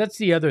Phoenix. Because that's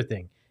the other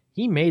thing.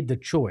 He made the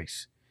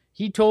choice.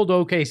 He told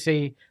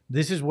OKC,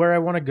 this is where I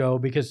want to go,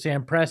 because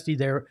Sam Presti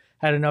there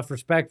had enough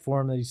respect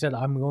for him that he said,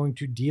 I'm going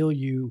to deal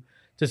you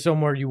to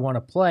somewhere you want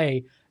to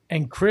play.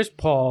 And Chris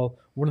Paul,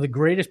 one of the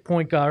greatest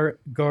point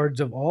guards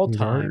of all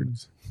time.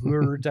 I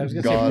was going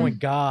to say point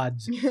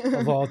gods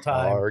of all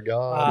time. Our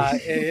God.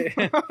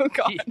 Oh,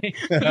 God.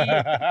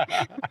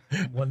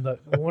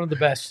 One of the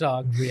best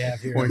songs we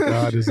have here. Point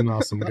God is an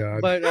awesome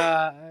God. But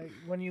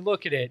when you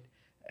look at it,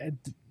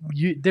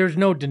 there's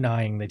no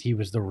denying that he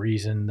was the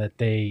reason that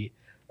they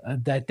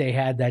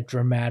had that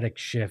dramatic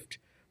shift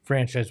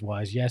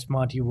franchise-wise. Yes,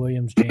 Monty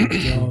Williams,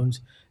 James Jones,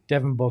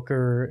 Devin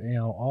Booker,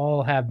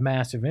 all have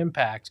massive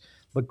impacts.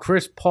 But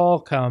Chris Paul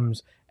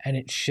comes and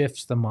it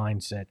shifts the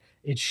mindset.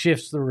 It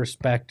shifts the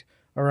respect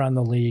around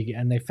the league,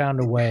 and they found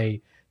a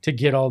way to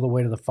get all the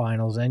way to the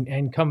finals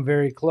and come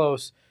very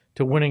close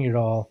to winning it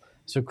all.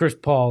 So Chris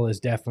Paul is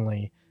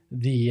definitely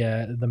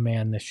the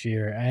man this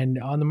year. And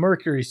on the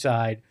Mercury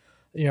side,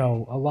 a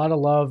lot of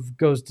love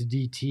goes to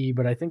DT,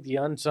 but I think the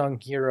unsung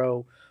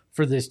hero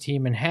for this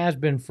team, and has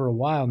been for a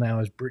while now,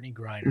 is Brittany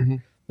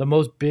Griner, the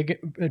most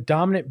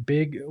dominant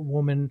big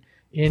woman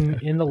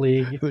in the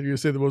league. You're going to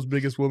say the most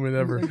biggest woman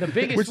ever. The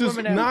biggest Which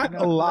woman is ever. not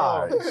a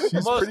lie.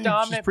 She's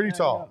pretty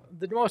tall.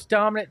 The most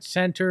dominant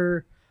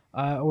center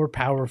or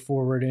power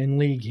forward in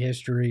league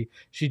history.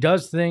 She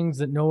does things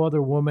that no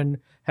other woman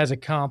has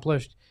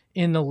accomplished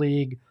in the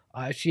league.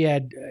 She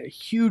had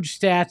huge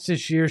stats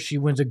this year. She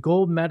wins a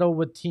gold medal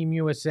with Team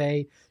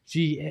USA.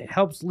 She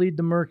helps lead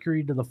the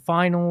Mercury to the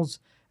finals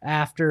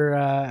after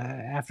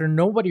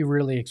nobody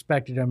really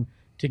expected them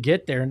to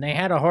get there, and they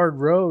had a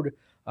hard road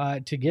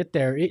to get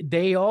there.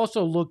 They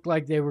also looked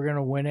like they were going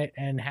to win it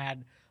and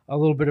had a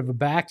little bit of a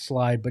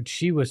backslide, but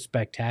she was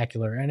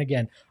spectacular. And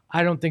again,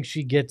 I don't think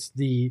she gets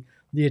the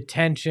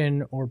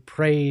attention or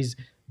praise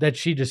that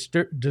she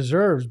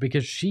deserves,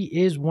 because she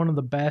is one of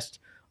the best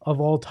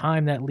of all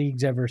time that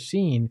league's ever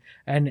seen,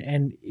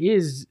 and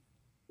is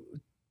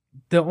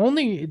the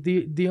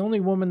only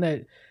woman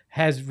that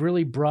has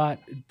really brought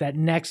that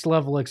next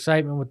level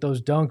excitement with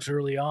those dunks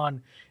early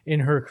on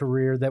in her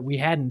career that we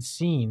hadn't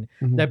seen,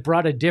 that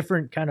brought a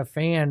different kind of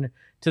fan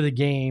to the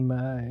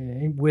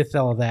game with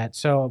all that.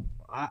 So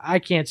I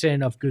can't say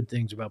enough good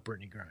things about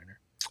Brittany Griner.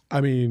 I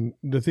mean,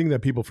 the thing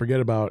that people forget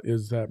about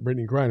is that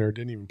Brittany Griner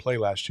didn't even play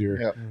last year.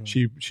 Yep.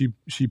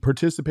 She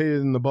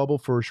participated in the bubble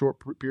for a short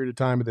period of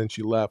time, but then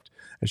she left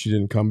and she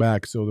didn't come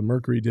back. So the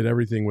Mercury did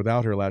everything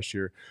without her last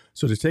year.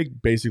 So to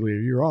take basically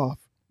a year off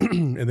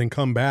and then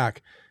come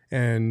back,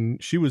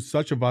 and she was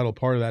such a vital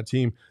part of that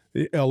team.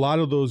 A lot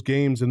of those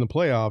games in the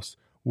playoffs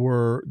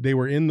were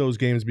in those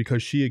games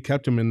because she had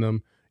kept them in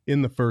them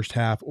in the first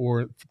half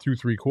or through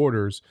three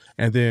quarters,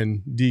 and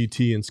then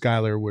DT and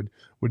Skylar would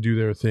do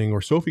their thing,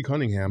 or Sophie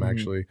Cunningham,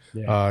 actually.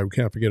 We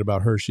can't forget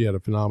about her. She had a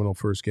phenomenal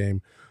first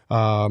game.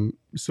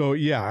 So,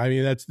 yeah, I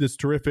mean, that's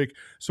terrific.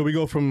 So we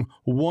go from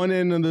one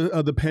end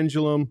of the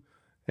pendulum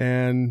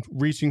and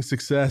reaching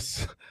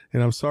success.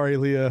 And I'm sorry,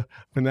 Leah,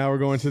 but now we're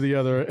going to the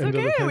other end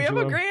of the pendulum. We have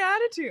a great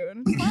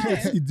attitude.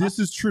 It's fine. This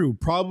is true.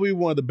 Probably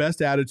one of the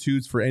best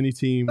attitudes for any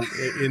team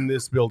in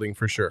this building,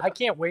 for sure. I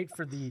can't wait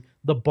for the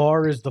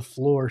bar is the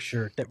floor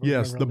shirt that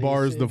we're the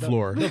bar is the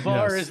floor. The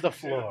bar is the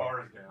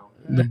floor.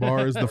 The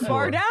bar is the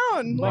floor. Bar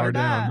down. Bar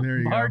down. There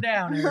you bar go.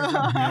 Down. There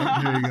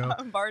you go.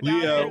 Bar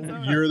down.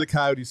 Leah, you're the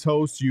Coyotes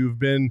host. You've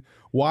been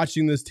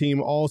watching this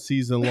team all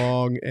season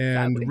long,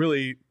 and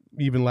really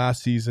even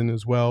last season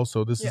as well.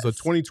 So this is a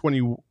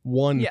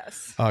 2021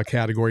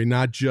 category,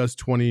 not just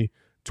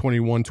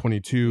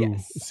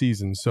 2021-22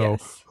 season. So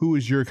who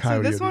is your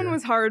Coyote? So this one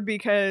was hard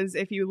because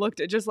if you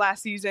looked at just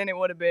last season, it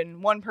would have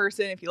been one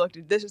person. If you looked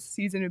at this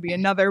season, it would be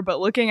another.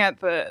 But looking at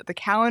the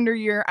calendar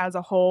year as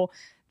a whole,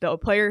 the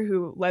player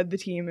who led the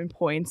team in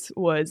points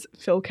was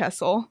Phil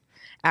Kessel,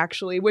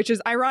 actually, which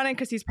is ironic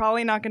because he's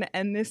probably not going to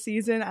end this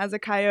season as a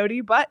Coyote,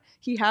 but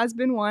he has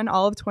been one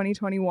all of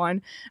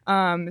 2021.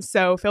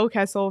 So Phil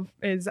Kessel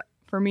is,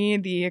 for me,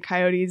 the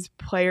Coyotes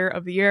player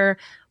of the year,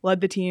 led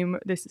the team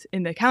this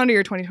in the calendar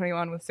year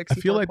 2021 with 64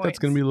 I feel like points. That's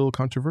going to be a little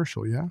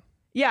controversial, yeah?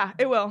 Yeah,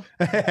 it will.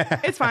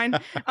 It's fine.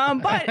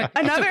 But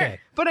another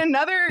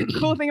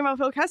cool thing about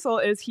Phil Kessel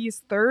is he's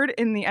third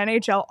in the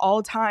NHL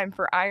all time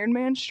for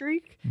Ironman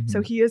streak.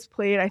 So he has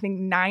played, I think,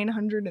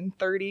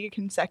 930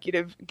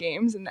 consecutive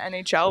games in the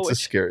NHL. It's the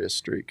scariest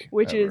streak.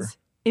 Which is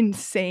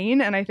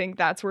insane. And I think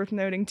that's worth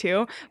noting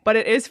too. But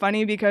it is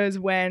funny because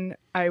when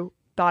I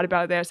thought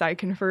about this, I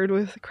conferred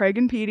with Craig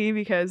and Petey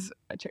because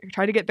I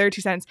tried to get their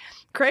 2 cents.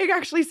 Craig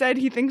actually said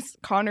he thinks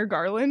Connor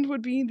Garland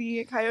would be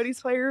the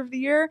Coyotes player of the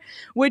year,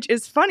 which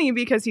is funny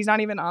because he's not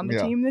even on the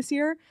team this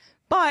year.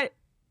 But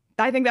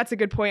I think that's a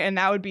good point, and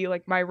that would be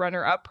like my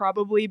runner-up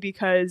probably,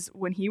 because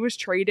when he was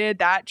traded,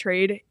 that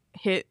trade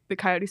hit the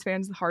Coyotes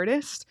fans the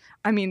hardest.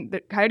 I mean, the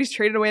Coyotes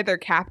traded away their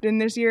captain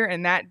this year,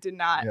 and that did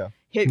not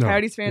hit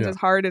Coyotes fans as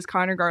hard as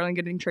Connor Garland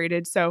getting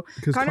traded. So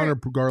because Connor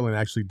Garland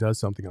actually does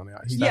something on the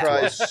ice. He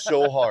tries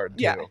so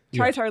hard.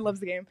 Tries hard, loves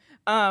the game.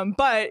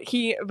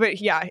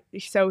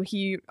 So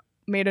he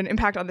made an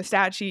impact on the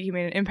stat sheet. He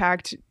made an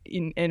impact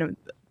in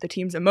the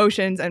team's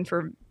emotions and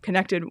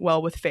connected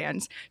well with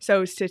fans.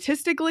 So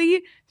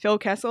statistically, Phil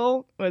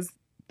Kessel was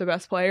the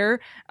best player.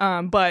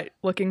 But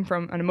looking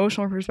from an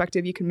emotional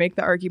perspective, you can make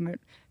the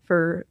argument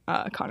for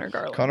Connor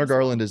Garland. Connor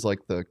Garland is like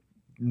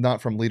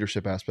not from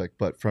leadership aspect,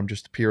 but from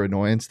just pure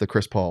annoyance, the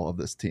Chris Paul of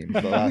this team.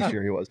 The last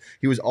year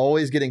he was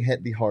always getting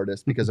hit the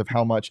hardest because of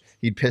how much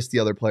he'd pissed the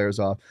other players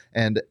off.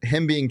 And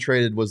him being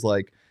traded was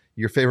like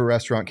your favorite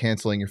restaurant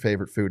canceling your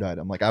favorite food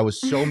item. Like, I was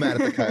so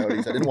mad at the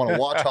Coyotes. I didn't want to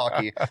watch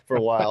hockey for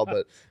a while,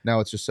 but now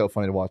it's just so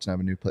funny to watch and have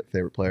a new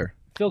favorite player.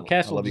 Phil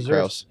Kessel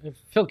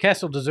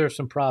deserves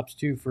some props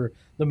too for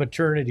the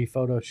maternity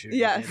photo shoot.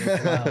 Yes.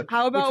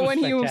 How about when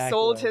he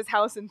sold his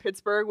house in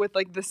Pittsburgh with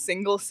like the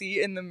single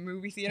seat in the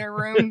movie theater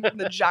room,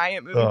 the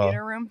giant movie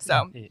theater room?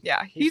 So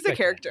yeah, he's a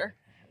character.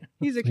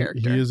 He's a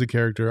character. He is a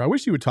character. I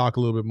wish he would talk a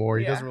little bit more.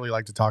 He doesn't really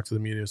like to talk to the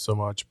media so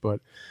much, but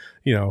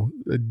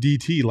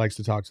DT likes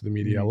to talk to the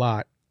media a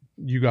lot.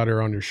 You got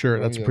her on your shirt.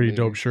 That's a pretty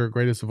dope shirt.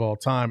 Greatest of all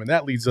time. And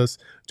that leads us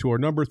to our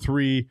number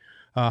 3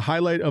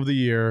 highlight of the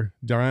year,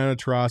 Diana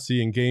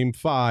Taurasi in Game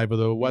 5 of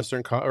the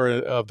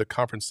of the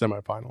conference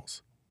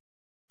semifinals.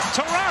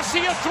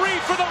 Taurasi a 3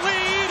 for the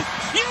lead.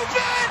 You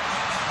bet!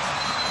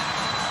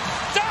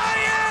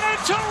 Diana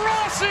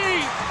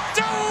Taurasi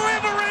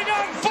delivering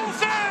on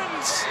both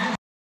ends.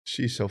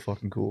 She's so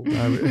fucking cool.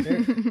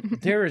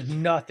 There is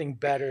nothing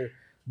better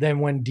than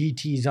when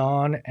DT's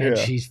on and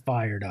she's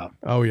fired up.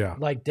 Oh yeah.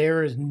 Like,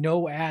 there is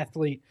no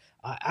athlete,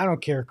 I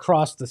don't care,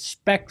 across the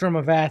spectrum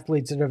of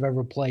athletes that have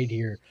ever played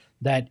here,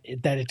 that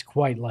it's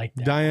quite like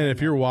that. Diane,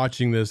 if you're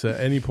watching this at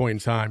any point in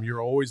time,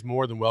 you're always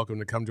more than welcome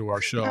to come to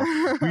our show.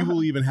 We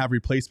will even have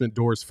replacement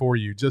doors for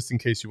you just in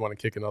case you want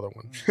to kick another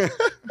one.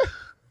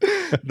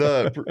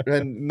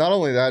 And not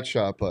only that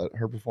shot, but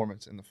her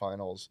performance in the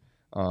finals,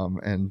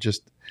 and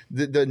just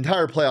the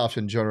entire playoffs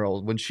in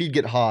general. When she'd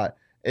get hot,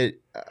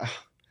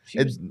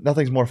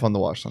 nothing's more fun to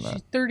watch than that.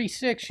 She's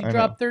 36. She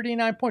dropped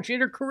 39 points. She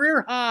hit her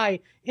career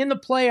high in the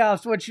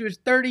playoffs when she was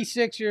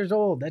 36 years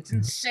old. That's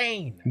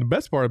insane. And the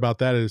best part about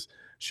that is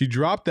she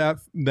dropped that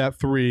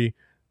 3,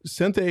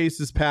 sent the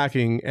Aces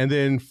packing, and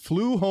then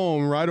flew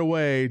home right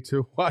away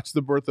to watch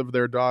the birth of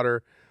their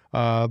daughter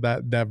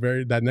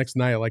that next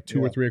night at like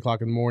 2 or 3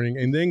 o'clock in the morning,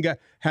 and then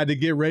had to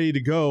get ready to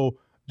go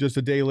just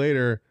a day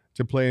later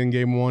to play in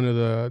Game 1 of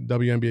the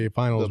WNBA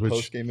Finals. The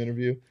post-game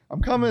interview.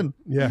 I'm coming.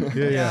 Yeah.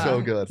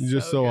 So good.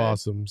 Just so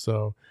awesome.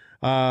 So,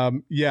 I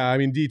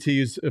mean,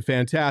 DT is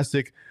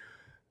fantastic.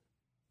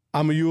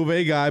 I'm a U of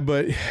A guy,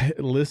 but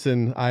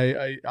listen,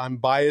 I'm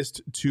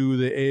biased to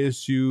the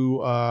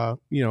ASU,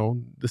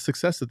 the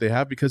success that they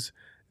have, because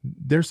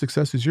their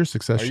success is your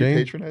success, Shane. Are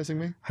you patronizing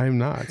me? I'm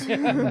not.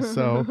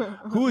 So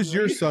who is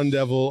your Sun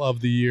Devil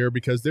of the year?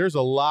 Because there's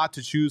a lot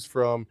to choose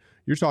from.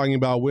 You're talking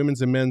about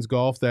women's and men's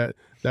golf that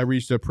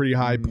reached a pretty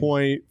high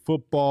point.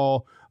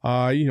 Football,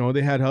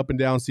 they had up and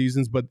down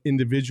seasons, but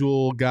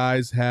individual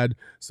guys had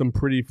some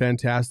pretty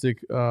fantastic,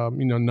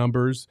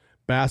 numbers.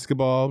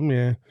 Basketball,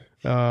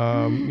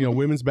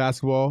 women's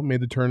basketball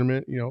made the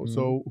tournament.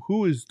 So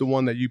who is the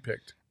one that you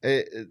picked?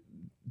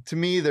 To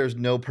me, there's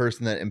no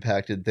person that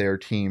impacted their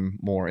team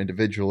more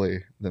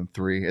individually than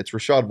 3. It's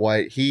Rashad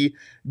White.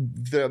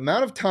 The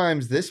amount of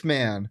times this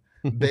man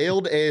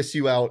bailed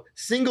ASU out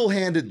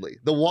single-handedly.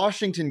 The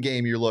Washington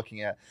game you're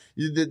looking at,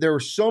 there were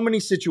so many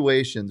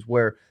situations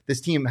where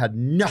this team had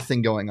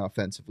nothing going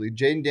offensively.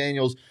 Jaden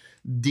Daniels'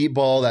 deep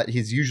ball that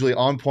he's usually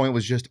on point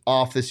was just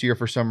off this year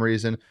for some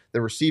reason.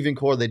 The receiving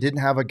core, they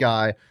didn't have a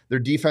guy. Their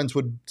defense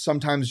would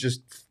sometimes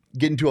just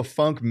get into a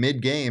funk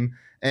mid-game,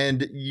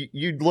 and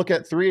you'd look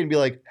at 3 and be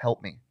like,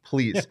 help me,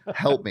 please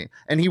help me.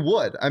 And he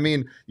would. I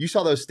mean, you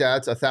saw those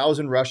stats,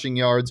 1,000 rushing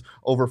yards,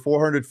 over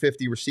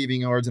 450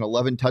 receiving yards, and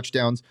 11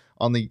 touchdowns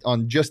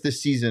on just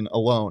this season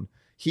alone.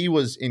 He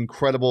was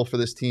incredible for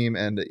this team,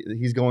 and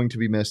he's going to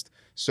be missed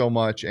so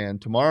much.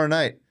 And tomorrow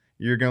night,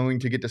 you're going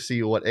to get to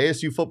see what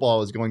ASU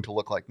football is going to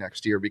look like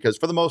next year, because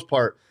for the most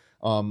part,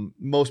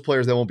 most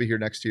players that won't be here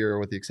next year,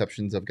 with the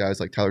exceptions of guys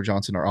like Tyler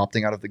Johnson, are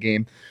opting out of the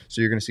game. So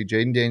you're going to see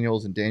Jaden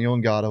Daniels and Daniel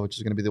Ngata, which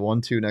is going to be the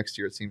 1-2 next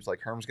year. It seems like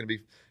Herm's going to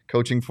be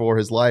coaching for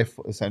his life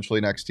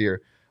essentially next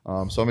year.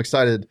 So I'm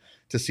excited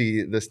to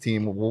see this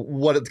team,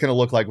 what it's going to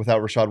look like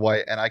without Rashad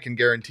White. And I can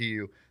guarantee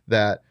you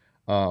that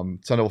Sun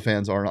Devil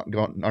fans are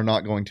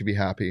not going to be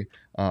happy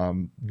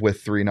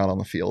with 3 not on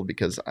the field,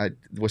 because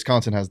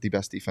Wisconsin has the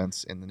best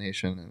defense in the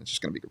nation, and it's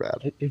just going to be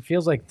bad. It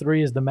feels like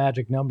 3 is the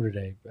magic number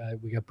today.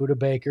 We got Buda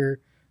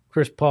Baker,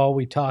 Chris Paul.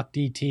 We talked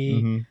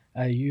DT.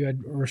 You had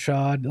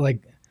Rashad.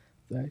 Like,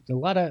 a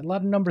lot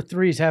of number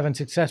 3s having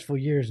successful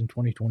years in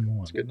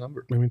 2021. It's a good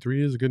number. I mean,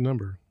 3 is a good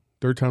number.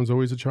 Third time's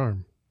always a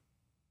charm.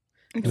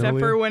 Except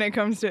for when it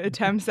comes to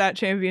attempts at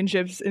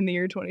championships in the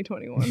year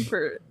 2021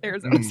 for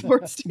Arizona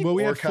sports teams. Well,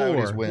 we Or have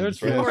Coyotes four. wins,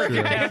 There's right? four.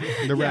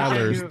 Okay. The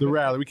Rattlers. Yeah. The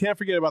Rattlers. We can't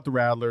forget about the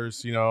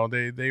Rattlers. You know,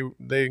 they you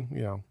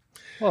know.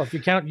 Well, if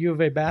you count U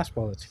of A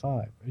basketball, it's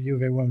 5. U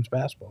of A women's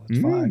basketball, it's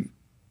 5.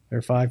 There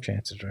are 5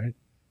 chances, right?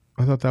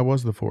 I thought that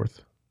was the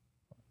fourth.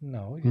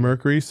 No.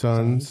 Mercury,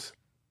 Suns,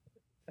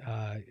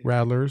 Uh,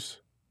 Rattlers,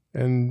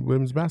 and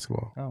women's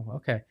basketball. oh,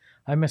 okay.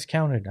 I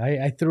miscounted.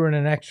 I threw in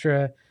an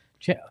extra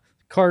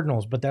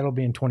Cardinals, but that'll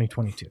be in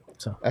 2022.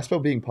 So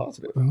Espo being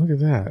positive. Oh, look at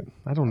that.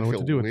 I don't know I what to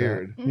feel do with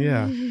weird. that.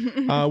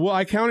 Yeah. Well,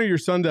 I counted your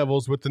Sun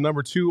Devils with the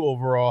number 2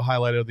 overall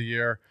highlight of the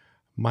year,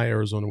 my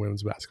Arizona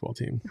women's basketball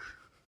team.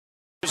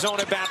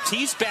 Arizona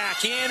Baptiste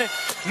back in.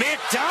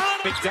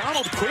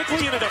 McDonald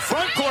quickly into the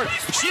front court.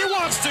 She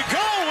wants to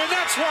go, and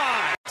that's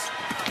why.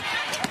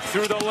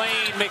 Through the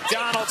lane,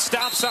 McDonald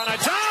stops on a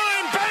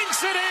dime,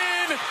 banks it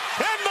in,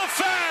 and the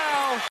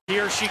foul.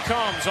 Here she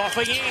comes off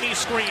a Yanni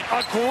screen.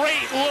 A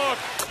great look.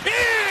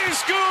 It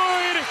is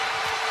good.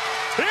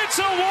 It's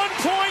a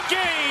 1-point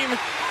game.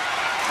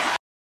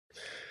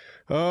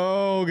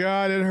 Oh,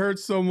 God, it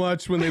hurts so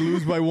much when they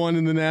lose by 1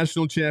 in the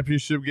national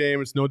championship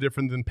game. It's no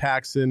different than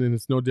Paxson, and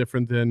it's no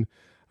different than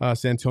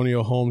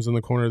Santonio Holmes in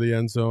the corner of the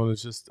end zone.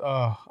 It's just,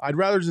 I'd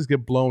rather just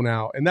get blown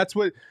out. And that's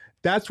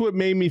what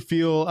made me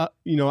feel,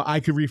 I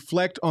could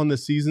reflect on the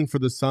season for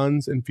the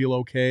Suns and feel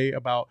okay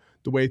about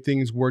the way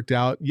things worked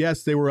out.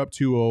 Yes, they were up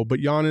 2-0, but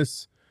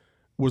Giannis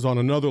was on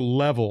another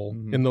level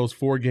in those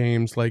 4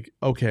 games. Like,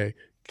 okay,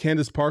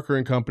 Candace Parker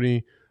and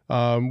company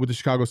with the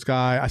Chicago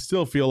Sky, I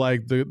still feel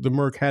like the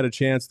Merc had a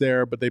chance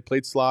there, but they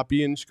played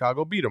sloppy and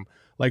Chicago beat them.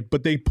 Like,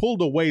 but they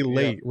pulled away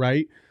late,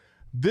 right?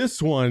 This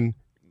one,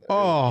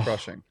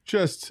 Crushing.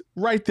 just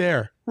right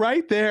there.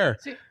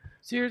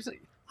 seriously,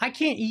 I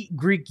can't eat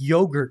Greek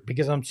yogurt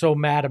because I'm so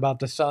mad about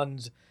the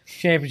Suns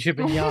championship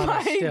and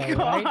Giannis still,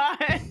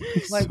 right?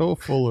 Like- so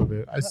full of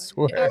it, I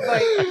swear.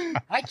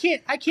 Like,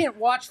 I can't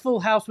watch Full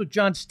House with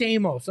John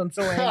Stamos. I'm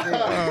so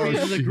angry.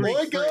 Because of the Greek Boy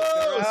freak, you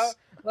know? goes!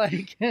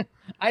 Like,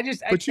 I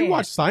But you can't.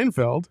 watched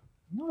Seinfeld.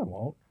 No, I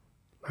won't.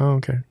 Oh,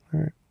 okay. All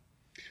right.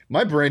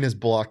 My brain has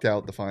blocked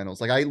out the finals.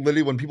 Like, I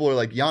literally, when people are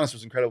like, Giannis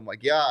was incredible, I'm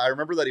like, yeah, I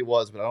remember that he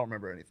was, but I don't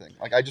remember anything.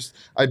 Like,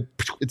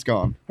 it's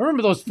gone. I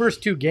remember those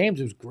first 2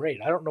 games. It was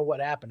great. I don't know what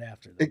happened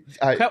after that.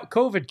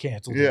 COVID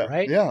canceled Yeah, it,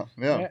 right?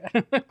 yeah.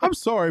 I'm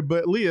sorry,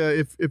 but Leah,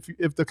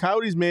 if the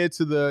Coyotes made it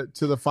to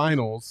the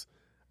finals,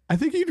 I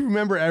think you'd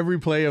remember every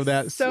play of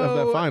that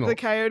final. The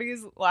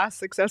Coyotes' last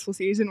successful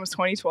season was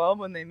 2012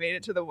 when they made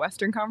it to the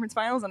Western Conference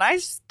Finals, and I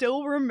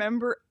still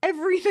remember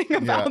everything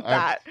about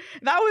that.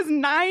 That was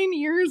 9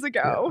 years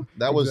ago.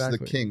 That was Exactly.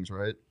 the Kings,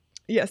 right?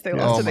 Yes, they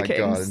lost to the my Kings.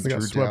 God. They got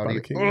Drew swept by Doughty.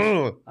 the Kings.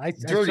 Ugh. I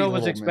Dirty still was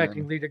little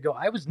expecting man. Lee to go.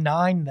 I was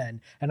 9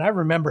 then, and I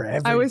remember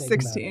everything. I was about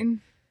it.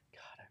 16.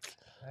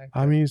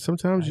 I mean,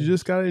 sometimes you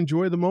just gotta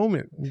enjoy the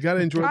moment. You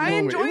gotta enjoy the I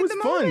moment. enjoyed It was the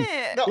fun. moment.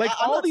 No, Like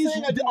I'm all not these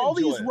saying I didn't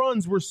these enjoy it.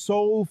 runs were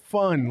so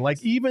fun.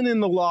 Like even in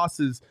the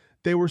losses,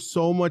 they were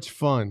so much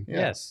fun. Yeah.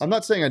 Yes. I'm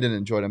not saying I didn't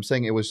enjoy it. I'm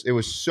saying it was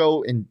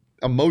so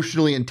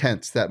emotionally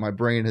intense that my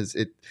brain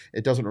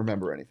it doesn't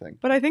remember anything.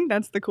 But I think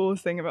that's the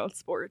coolest thing about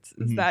sports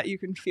is Mhm. that you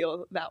can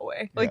feel that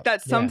way. Like Yeah.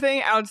 that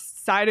something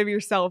outside of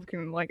yourself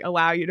can like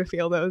allow you to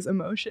feel those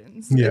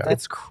emotions. Yeah.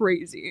 It's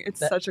crazy. It's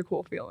That- such a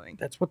cool feeling.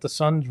 That's what the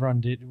Suns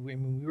run did. I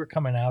mean, we were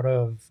coming out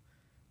of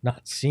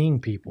not seeing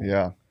people.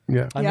 Yeah.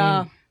 Yeah. I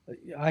mean,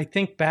 I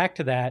think back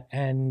to that,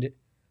 and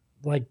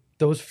like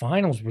those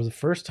finals were the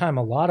first time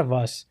a lot of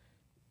us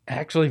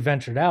actually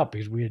ventured out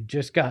because we had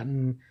just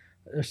gotten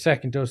a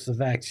second dose of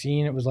the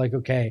vaccine. It was like,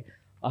 okay,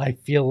 I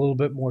feel a little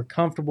bit more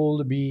comfortable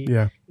to be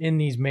Yeah. in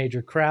these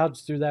major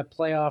crowds through that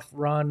playoff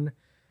run.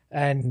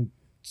 And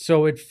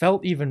so it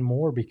felt even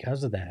more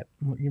because of that,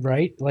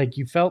 right? Like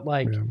you felt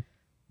like, Yeah.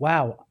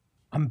 wow,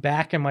 I'm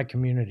back in my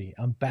community.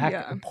 I'm back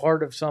Yeah. a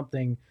part of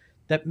something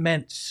that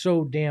meant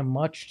so damn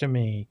much to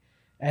me.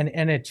 And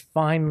it's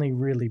finally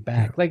really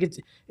back. Like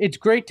it's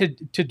great to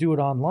do it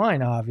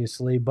online,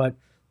 obviously, but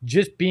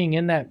just being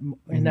in that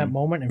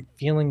moment and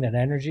feeling that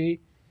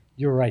energy,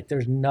 you're right.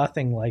 There's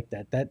nothing like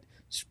that. That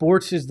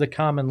sports is the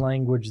common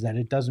language that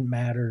it doesn't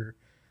matter,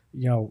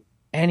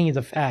 any of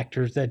the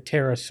factors that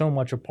tear us so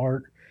much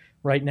apart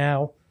right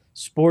now.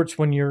 Sports,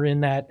 when you're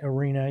in that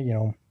arena,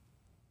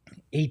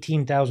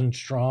 18,000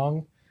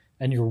 strong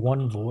and you're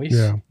one voice.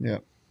 Yeah. Yeah.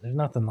 There's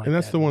nothing like that. And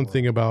that's the in one world.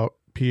 thing about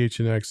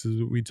PHNX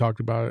is we talked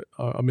about it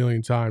a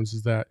million times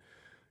is that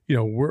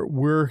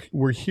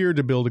we're here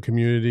to build a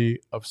community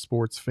of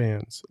sports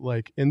fans.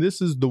 Like, and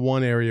this is the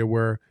one area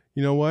where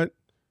you know what,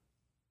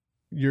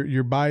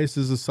 your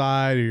biases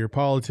aside or your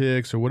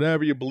politics or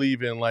whatever you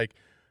believe in, like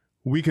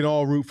we can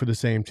all root for the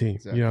same team.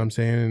 Exactly. You know what I'm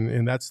saying?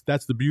 And that's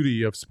the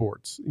beauty of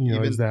sports.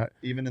 Is that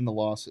even in the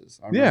losses.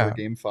 I remember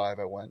Game 5,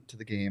 I went to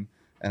the game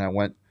and I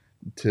went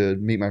to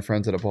meet my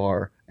friends at a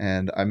bar,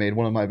 and I made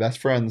one of my best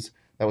friends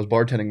that was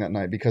bartending that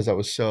night because I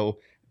was so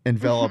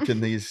enveloped in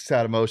these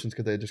sad emotions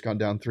because they had just gone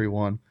down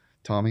 3-1.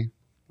 Tommy,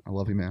 I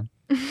love you, man.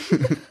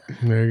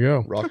 there you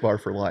go. Rock bar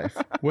for life.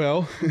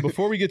 Well,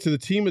 before we get to the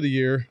team of the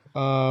year,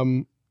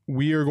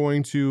 we are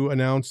going to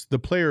announce the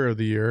player of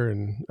the year.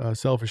 And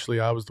selfishly,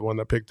 I was the one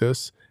that picked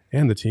this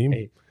and the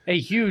team. A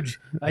huge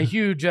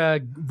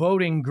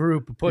voting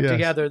group put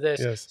together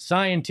this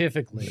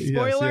scientifically.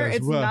 Spoiler,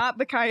 it's not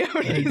the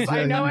Coyotes.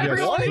 I know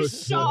everyone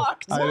is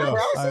shocked. I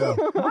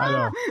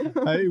know.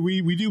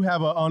 We do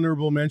have an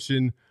honorable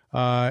mention,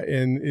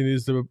 and it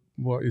is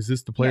is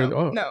this the player?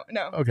 No.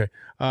 Okay.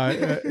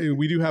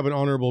 We do have an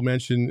honorable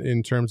mention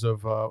in terms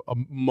of a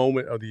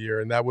moment of the year,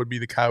 and that would be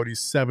the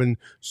Coyotes' 7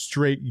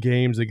 straight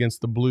games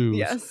against the Blues.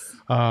 Yes.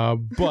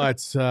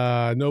 But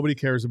nobody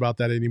cares about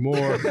that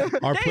anymore.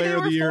 Our player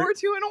of the year, of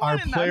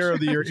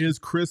the year is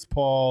Chris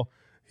Paul.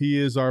 He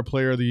is our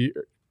player of the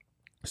year.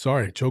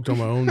 Sorry, choked on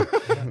my own.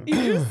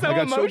 You're so I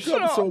got emotional.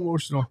 choked up. So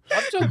emotional.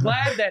 I'm so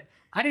glad that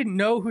I didn't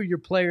know who your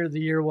player of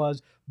the year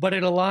was, but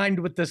it aligned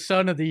with the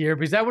son of the year,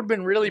 because that would have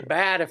been really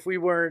bad if we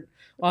weren't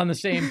on the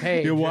same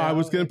page. Yeah, well, I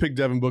was going to pick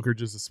Devin Booker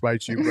just to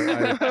spite you,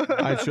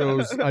 but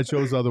I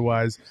chose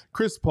otherwise.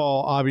 Chris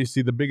Paul,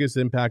 obviously the biggest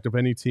impact of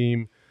any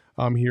team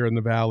here in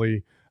the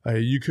Valley.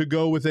 You could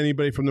go with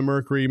anybody from the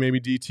Mercury, maybe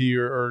DT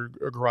or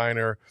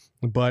Griner,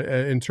 but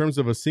in terms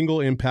of a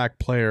single impact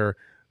player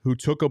who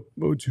took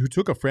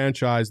a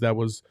franchise that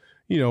was,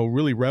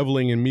 really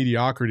reveling in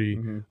mediocrity,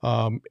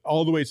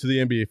 all the way to the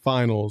NBA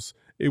Finals.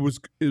 It was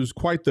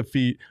quite the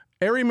feat.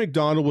 Aari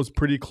McDonald was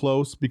pretty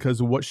close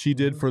because of what she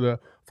did for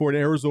an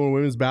Arizona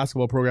women's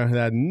basketball program that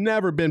had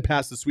never been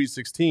past the Sweet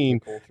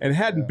 16 and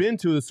hadn't been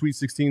to the Sweet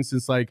 16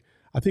 since I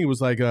think it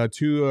was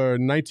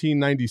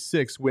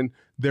 1996 when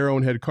their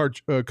own head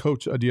coach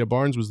Adia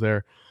Barnes was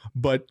there.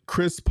 But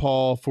Chris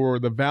Paul, for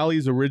the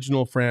Valley's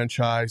original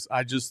franchise,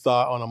 I just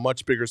thought on a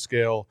much bigger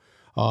scale,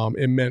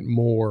 it meant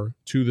more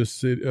to the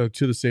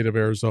state of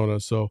Arizona.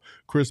 So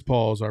Chris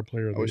Paul is our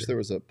player of the year. I wish there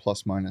was a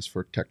plus minus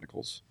for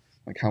technicals,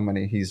 like how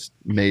many he's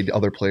made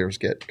other players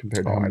get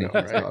compared to how many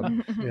he's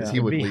done. He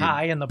would be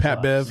high in the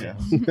Pat plus.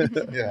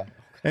 Bev. Yeah.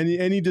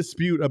 Any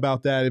dispute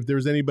about that? If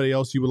there's anybody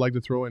else you would like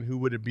to throw in, who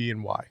would it be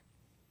and why?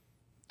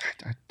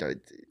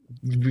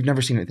 We've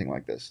never seen anything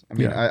like this. I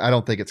mean, I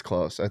don't think it's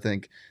close. I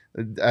think,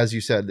 as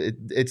you said,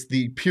 it's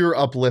the pure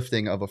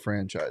uplifting of a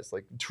franchise,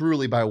 like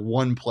truly by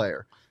one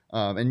player.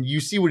 And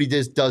you see what he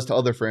does to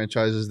other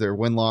franchises, their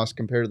win-loss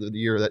compared to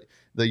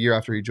the year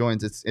after he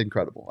joins. It's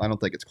incredible. I don't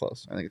think it's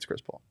close. I think it's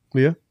Chris Paul.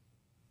 Yeah.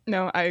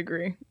 No, I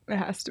agree. It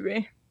has to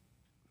be.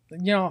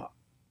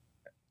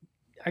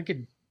 I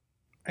could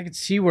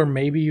see where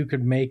maybe you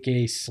could make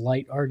a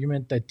slight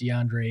argument that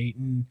DeAndre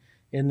Ayton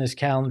in this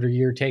calendar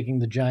year, taking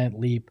the giant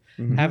leap,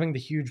 having the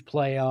huge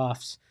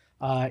playoffs,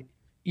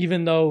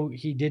 even though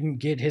he didn't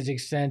get his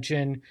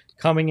extension,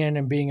 coming in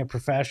and being a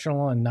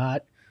professional and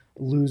not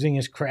losing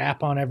his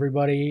crap on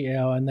everybody,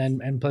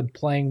 and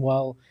playing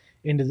well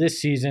into this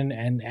season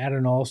and at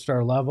an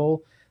all-star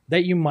level,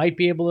 that you might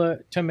be able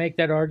to make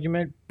that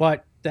argument.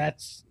 But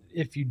that's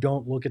if you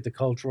don't look at the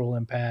cultural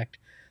impact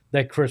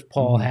that Chris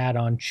Paul had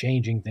on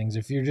changing things.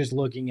 If you're just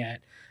looking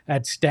at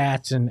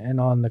stats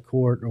and on the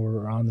court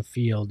or on the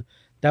field,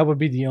 that would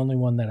be the only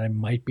one that I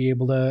might be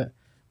able to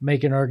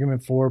make an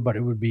argument for, but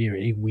it would be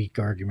a weak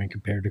argument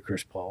compared to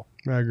Chris Paul.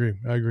 I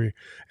agree.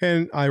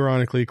 And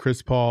ironically,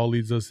 Chris Paul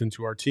leads us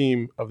into our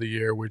team of the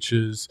year, which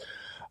is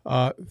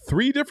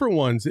 3 different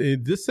ones.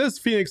 This says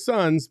Phoenix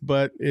Suns,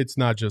 but it's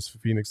not just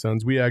Phoenix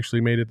Suns. We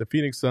actually made it the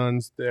Phoenix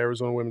Suns, the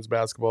Arizona women's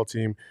basketball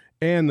team,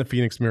 and the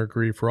Phoenix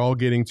Mercury for all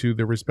getting to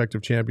their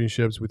respective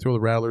championships. We throw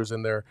the Rattlers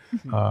in there,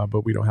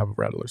 but we don't have a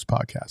Rattlers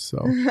podcast,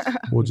 so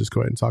we'll just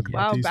go ahead and talk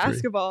about these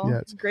basketball. 3.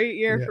 Yeah, great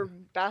year for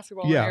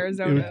basketball in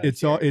Arizona.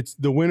 It's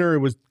the winner. It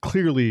was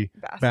clearly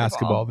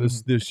basketball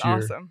this year.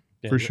 Awesome.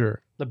 For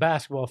sure. The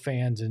basketball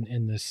fans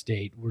in this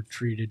state were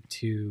treated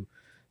to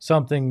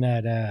something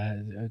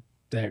that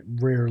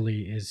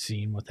rarely is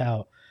seen with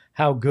how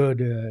good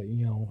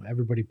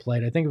everybody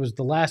played. I think it was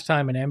the last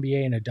time an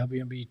NBA and a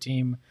WNBA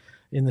team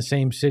in the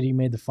same city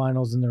made the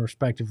finals in their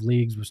respective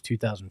leagues was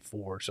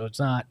 2004. So it's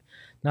not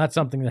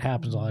something that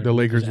happens a lot. The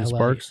Lakers and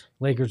Sparks.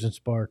 Lakers and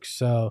Sparks.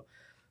 So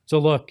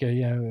look,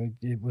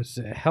 it was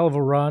a hell of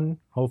a run.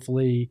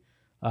 Hopefully,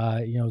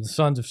 the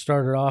Suns have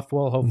started off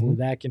well. Hopefully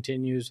that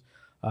continues.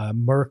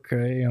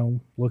 Merck,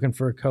 looking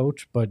for a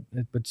coach, but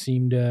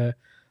seemed to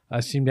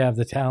have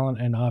the talent,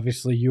 and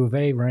obviously U of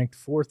A ranked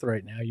 4th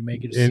right now. You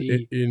make it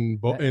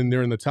and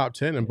they're in the top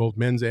 10 in both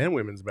men's and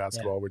women's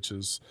basketball, which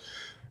is.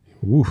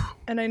 Oof.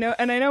 And I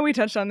know we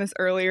touched on this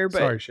earlier, but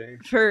sorry, Shane.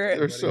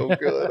 They're so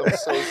good. I'm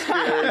so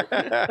scared.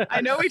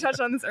 I know we touched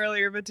on this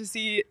earlier, but to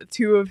see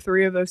 2 of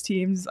 3 of those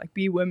teams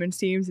be women's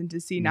teams, and to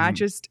see not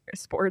just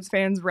sports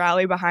fans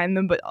rally behind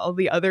them, but all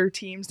the other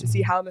teams, to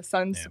see how the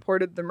Suns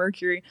supported the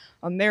Mercury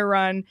on their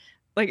run.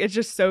 It's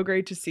just so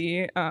great to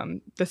see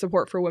the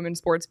support for women's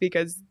sports,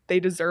 because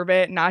they deserve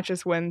it, not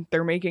just when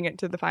they're making it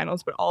to the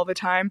finals, but all the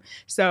time.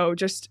 So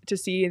just to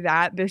see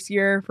that this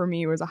year for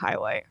me was a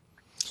highlight.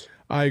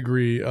 I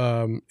agree.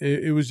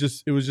 It was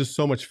just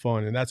so much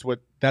fun, and that's what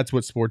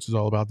sports is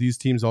all about. These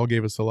teams all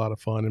gave us a lot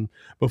of fun. And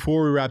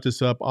before we wrap this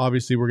up,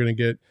 obviously we're going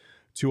to get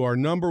to our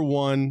number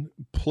 1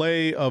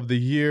 play of the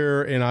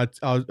year. And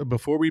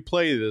before we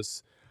play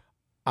this,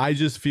 I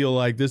just feel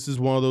like this is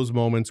one of those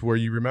moments where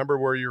you remember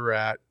where you're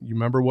at, you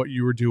remember what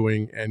you were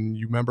doing, and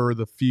you remember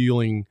the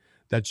feeling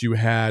that you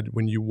had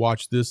when you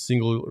watched this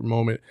single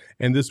moment.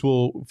 And this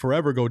will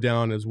forever go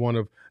down as one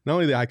of not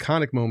only the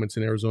iconic moments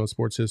in Arizona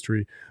sports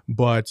history,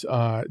 but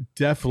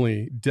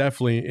definitely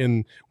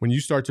in when you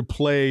start to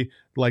play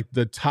like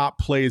the top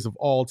plays of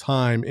all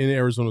time in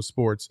Arizona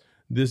sports,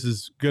 this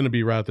is going to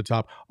be right at the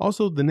top.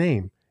 Also, the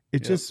name.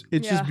 It's just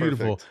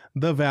beautiful. Perfect.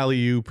 The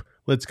Valley-oop.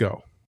 Let's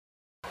go.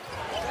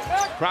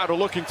 Crowder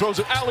looking, throws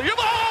it alley-oop.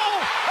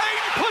 Oh!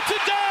 Ayton puts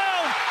it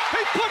down! He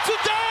puts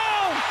it down!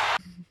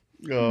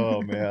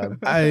 Oh man.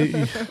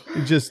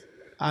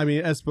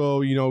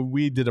 Espo,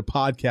 we did a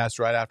podcast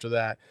right after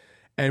that,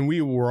 and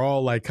we were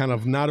all like kind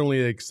of not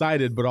only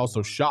excited but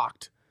also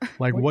shocked.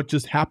 Like, what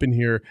just happened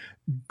here?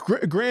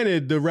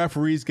 Granted, the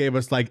referees gave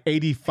us like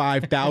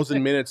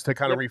 85,000 minutes to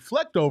kind of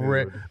reflect over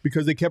it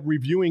because they kept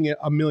reviewing it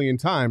a million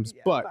times,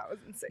 but that was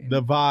insane.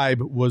 the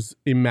vibe was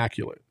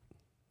immaculate.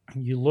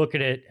 You look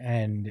at it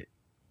and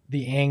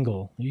the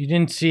angle, you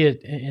didn't see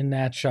it in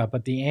that shot,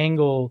 but the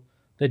angle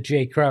that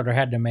Jay Crowder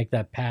had to make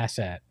that pass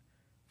at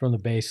from the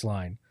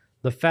baseline.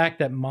 The fact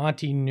that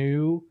Monty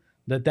knew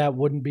that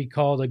wouldn't be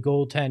called a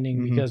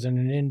goaltending because in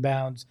an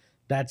inbounds,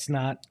 that's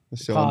not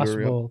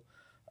possible.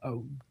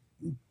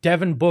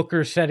 Devin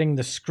Booker setting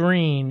the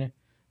screen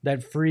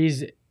that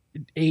frees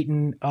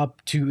Ayton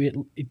up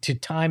to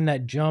time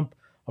that jump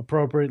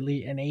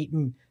appropriately, and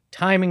Ayton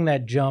timing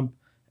that jump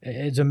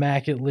as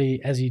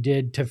immaculately as he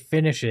did to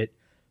finish it.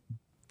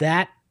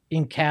 That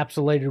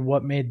encapsulated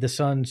what made the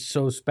Suns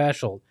so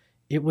special.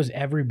 It was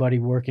everybody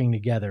working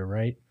together,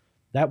 right?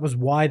 That was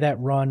why that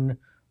run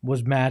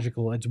was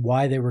magical. It's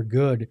why they were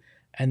good.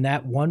 And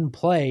that one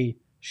play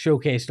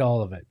showcased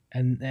all of it.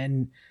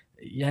 And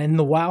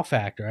the wow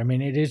factor. I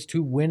mean, it is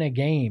to win a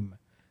game.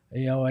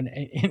 An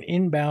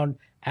inbound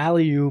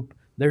alley-oop,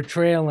 they're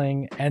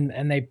trailing,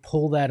 and they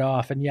pull that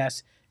off. And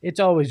yes, it's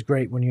always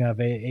great when you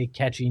have a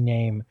catchy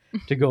name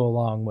to go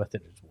along with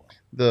it as well.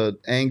 The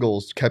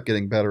angles kept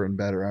getting better and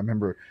better. I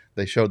remember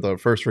they showed the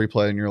first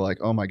replay, and you're like,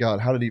 oh my God,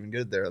 how did it even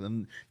get there? And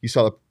then you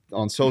saw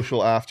on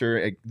social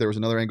after, there was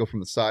another angle from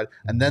the side,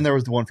 and then there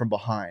was the one from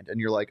behind. And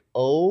you're like,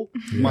 oh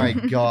my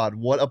God,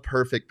 what a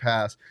perfect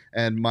pass.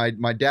 And my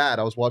dad,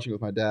 I was watching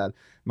with my dad.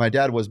 My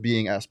dad was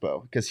being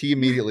Espo because he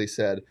immediately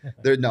said,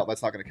 no,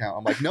 that's not going to count.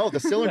 I'm like, no, the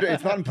cylinder,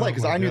 it's not in play,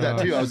 because I knew that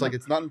too. I was like,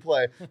 it's not in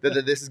play,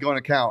 that this is going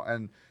to count.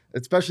 And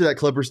especially that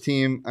Clippers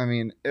team, I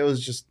mean, it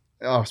was just,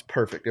 it was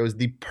perfect. It was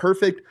the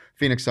perfect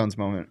Phoenix Suns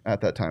moment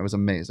at that time. It was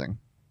amazing.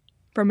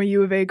 From a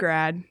U of A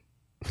grad.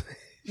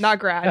 Not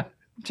grad,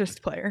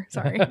 just player.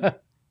 Sorry.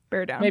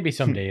 Bear down. Maybe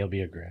someday he'll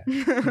be a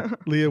grad.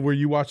 Leah, were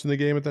you watching the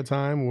game at that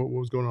time? What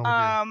was going on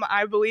with you?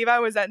 I believe I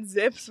was at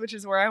Zips, which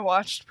is where I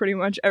watched pretty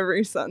much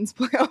every Suns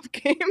playoff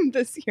game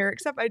this year,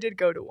 except I did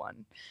go to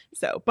one.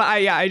 So, but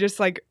I just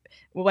like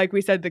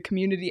we said, the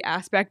community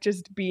aspect,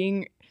 just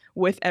being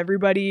with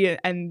everybody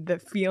and the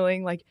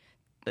feeling like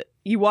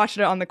you watched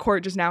it on the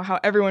court just now, how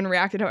everyone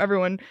reacted, how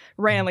everyone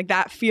ran, like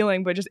that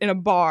feeling, but just in a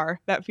bar,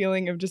 that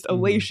feeling of just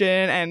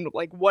elation and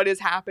like what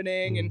is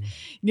happening,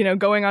 and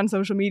going on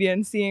social media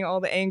and seeing all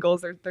the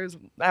angles. There's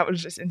that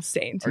was just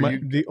insane.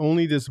 The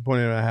only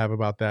disappointment I have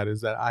about that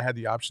is that I had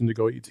the option to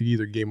go to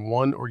either game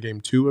 1 or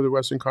game 2 of the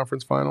Western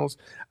Conference Finals.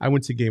 I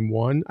went to game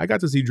 1. I got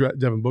to see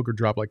Devin Booker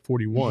drop like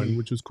 41,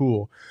 which was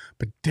cool.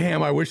 But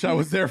damn, I wish I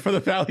was there for the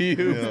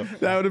Valley-oop. Yeah.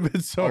 That would have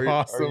been so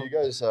awesome. Are you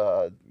guys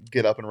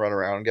get up and run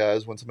around,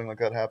 guys, when something like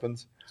that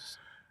happens?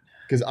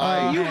 Because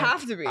you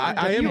have to be.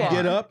 I am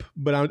get up,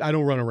 but I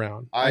don't run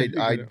around.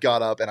 I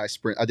got up and I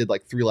sprint. I did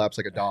like 3 laps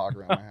like a dog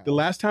around my house. The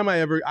last time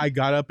I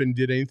got up and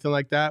did anything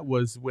like that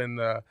was when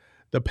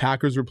the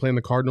Packers were playing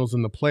the Cardinals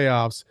in the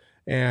playoffs,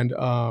 and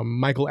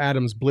Michael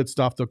Adams blitzed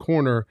off the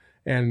corner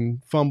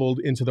and fumbled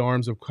into the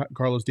arms of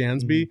Carlos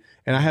Dansby.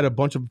 And I had a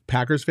bunch of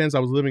Packers fans. I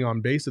was living on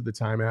base at the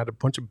time. I had a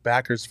bunch of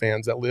Packers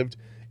fans that lived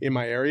in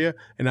my area,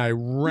 and I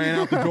ran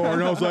out the door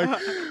and I was like,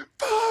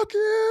 fuck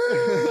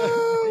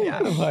you! Yeah.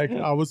 Like,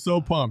 I was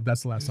so pumped.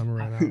 That's the last time I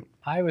ran out.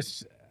 I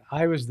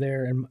was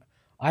there, and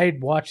I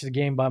had watched the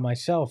game by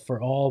myself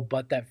for all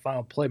but that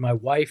final play. My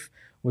wife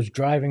was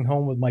driving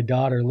home with my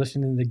daughter,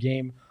 listening to the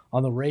game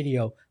on the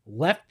radio,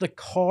 left the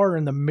car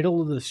in the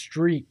middle of the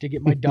street to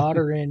get my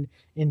daughter in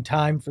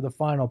time for the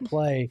final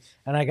play,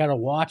 and I got to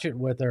watch it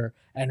with her,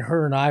 and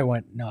her and I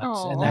went nuts.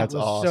 Aww. And that was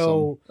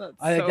awesome.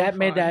 that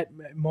made that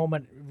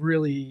moment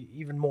really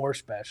even more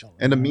special.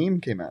 And a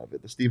meme came out of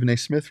it, the Stephen A.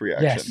 Smith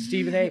reaction. Yes,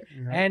 Stephen A.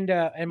 and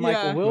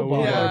Michael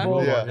Wilbon.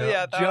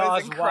 Yeah, that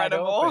was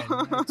incredible.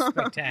 It's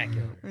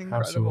spectacular. Incredible.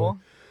 Absolutely.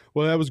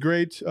 Well, that was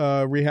great.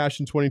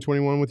 Rehashing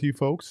 2021 with you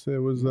folks. It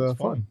was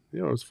fun.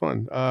 It was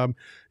fun.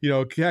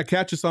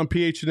 Catch us on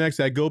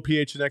PHNX at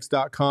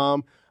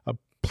gophnx.com.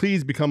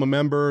 Please become a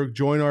member.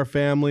 Join our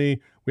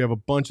family. We have a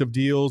bunch of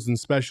deals and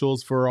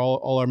specials for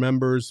all our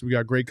members. We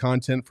got great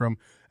content from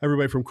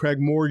everybody from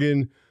Craig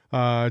Morgan,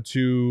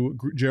 to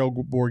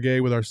Gerald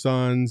Bourget with our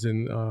sons,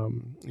 and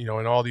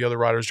and all the other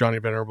riders, Johnny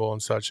Venerable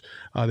and such.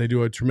 They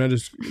do a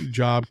tremendous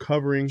job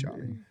covering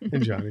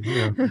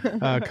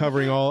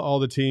covering all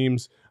the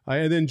teams.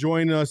 And then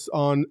join us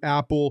on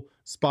Apple,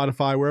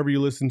 Spotify, wherever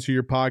you listen to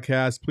your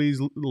podcast. Please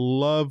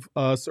love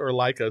us or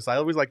like us. I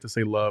always like to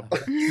say love.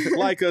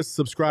 Like us,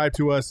 subscribe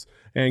to us,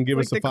 and give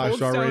us a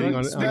 5-star rating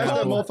on Smash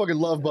that motherfucking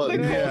love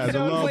button. Yeah, the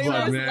love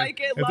button, man. Like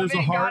it, If there's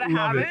a heart,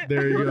 love it.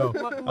 There you go.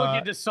 Look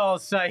into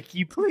Saul's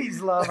psyche.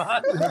 Please love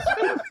us.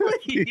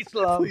 Please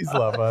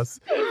love us.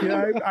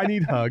 Yeah, I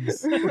need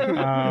hugs.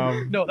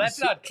 No, that's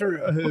not true.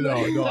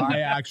 No, I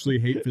actually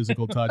hate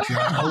physical touch. And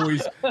I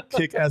always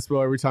kick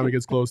Espo every time he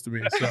gets close to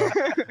me. So,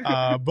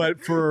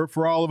 but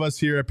for all of us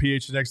here at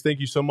PHNX, thank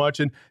you so much,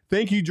 and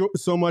thank you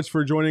so much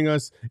for joining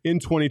us in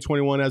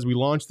 2021 as we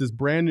launch this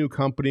brand new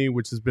company,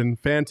 which has been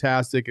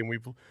fantastic, and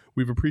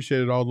we've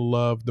appreciated all the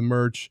love, the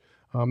merch,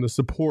 the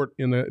support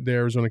in the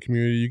Arizona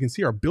community. You can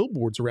see our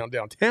billboards around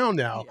downtown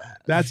now. Yeah.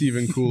 That's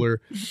even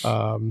cooler.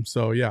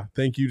 So yeah,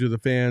 thank you to the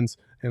fans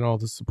and all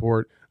the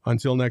support.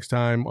 Until next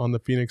time on the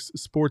Phoenix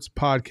Sports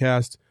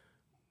Podcast.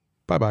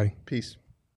 Bye-bye. Peace.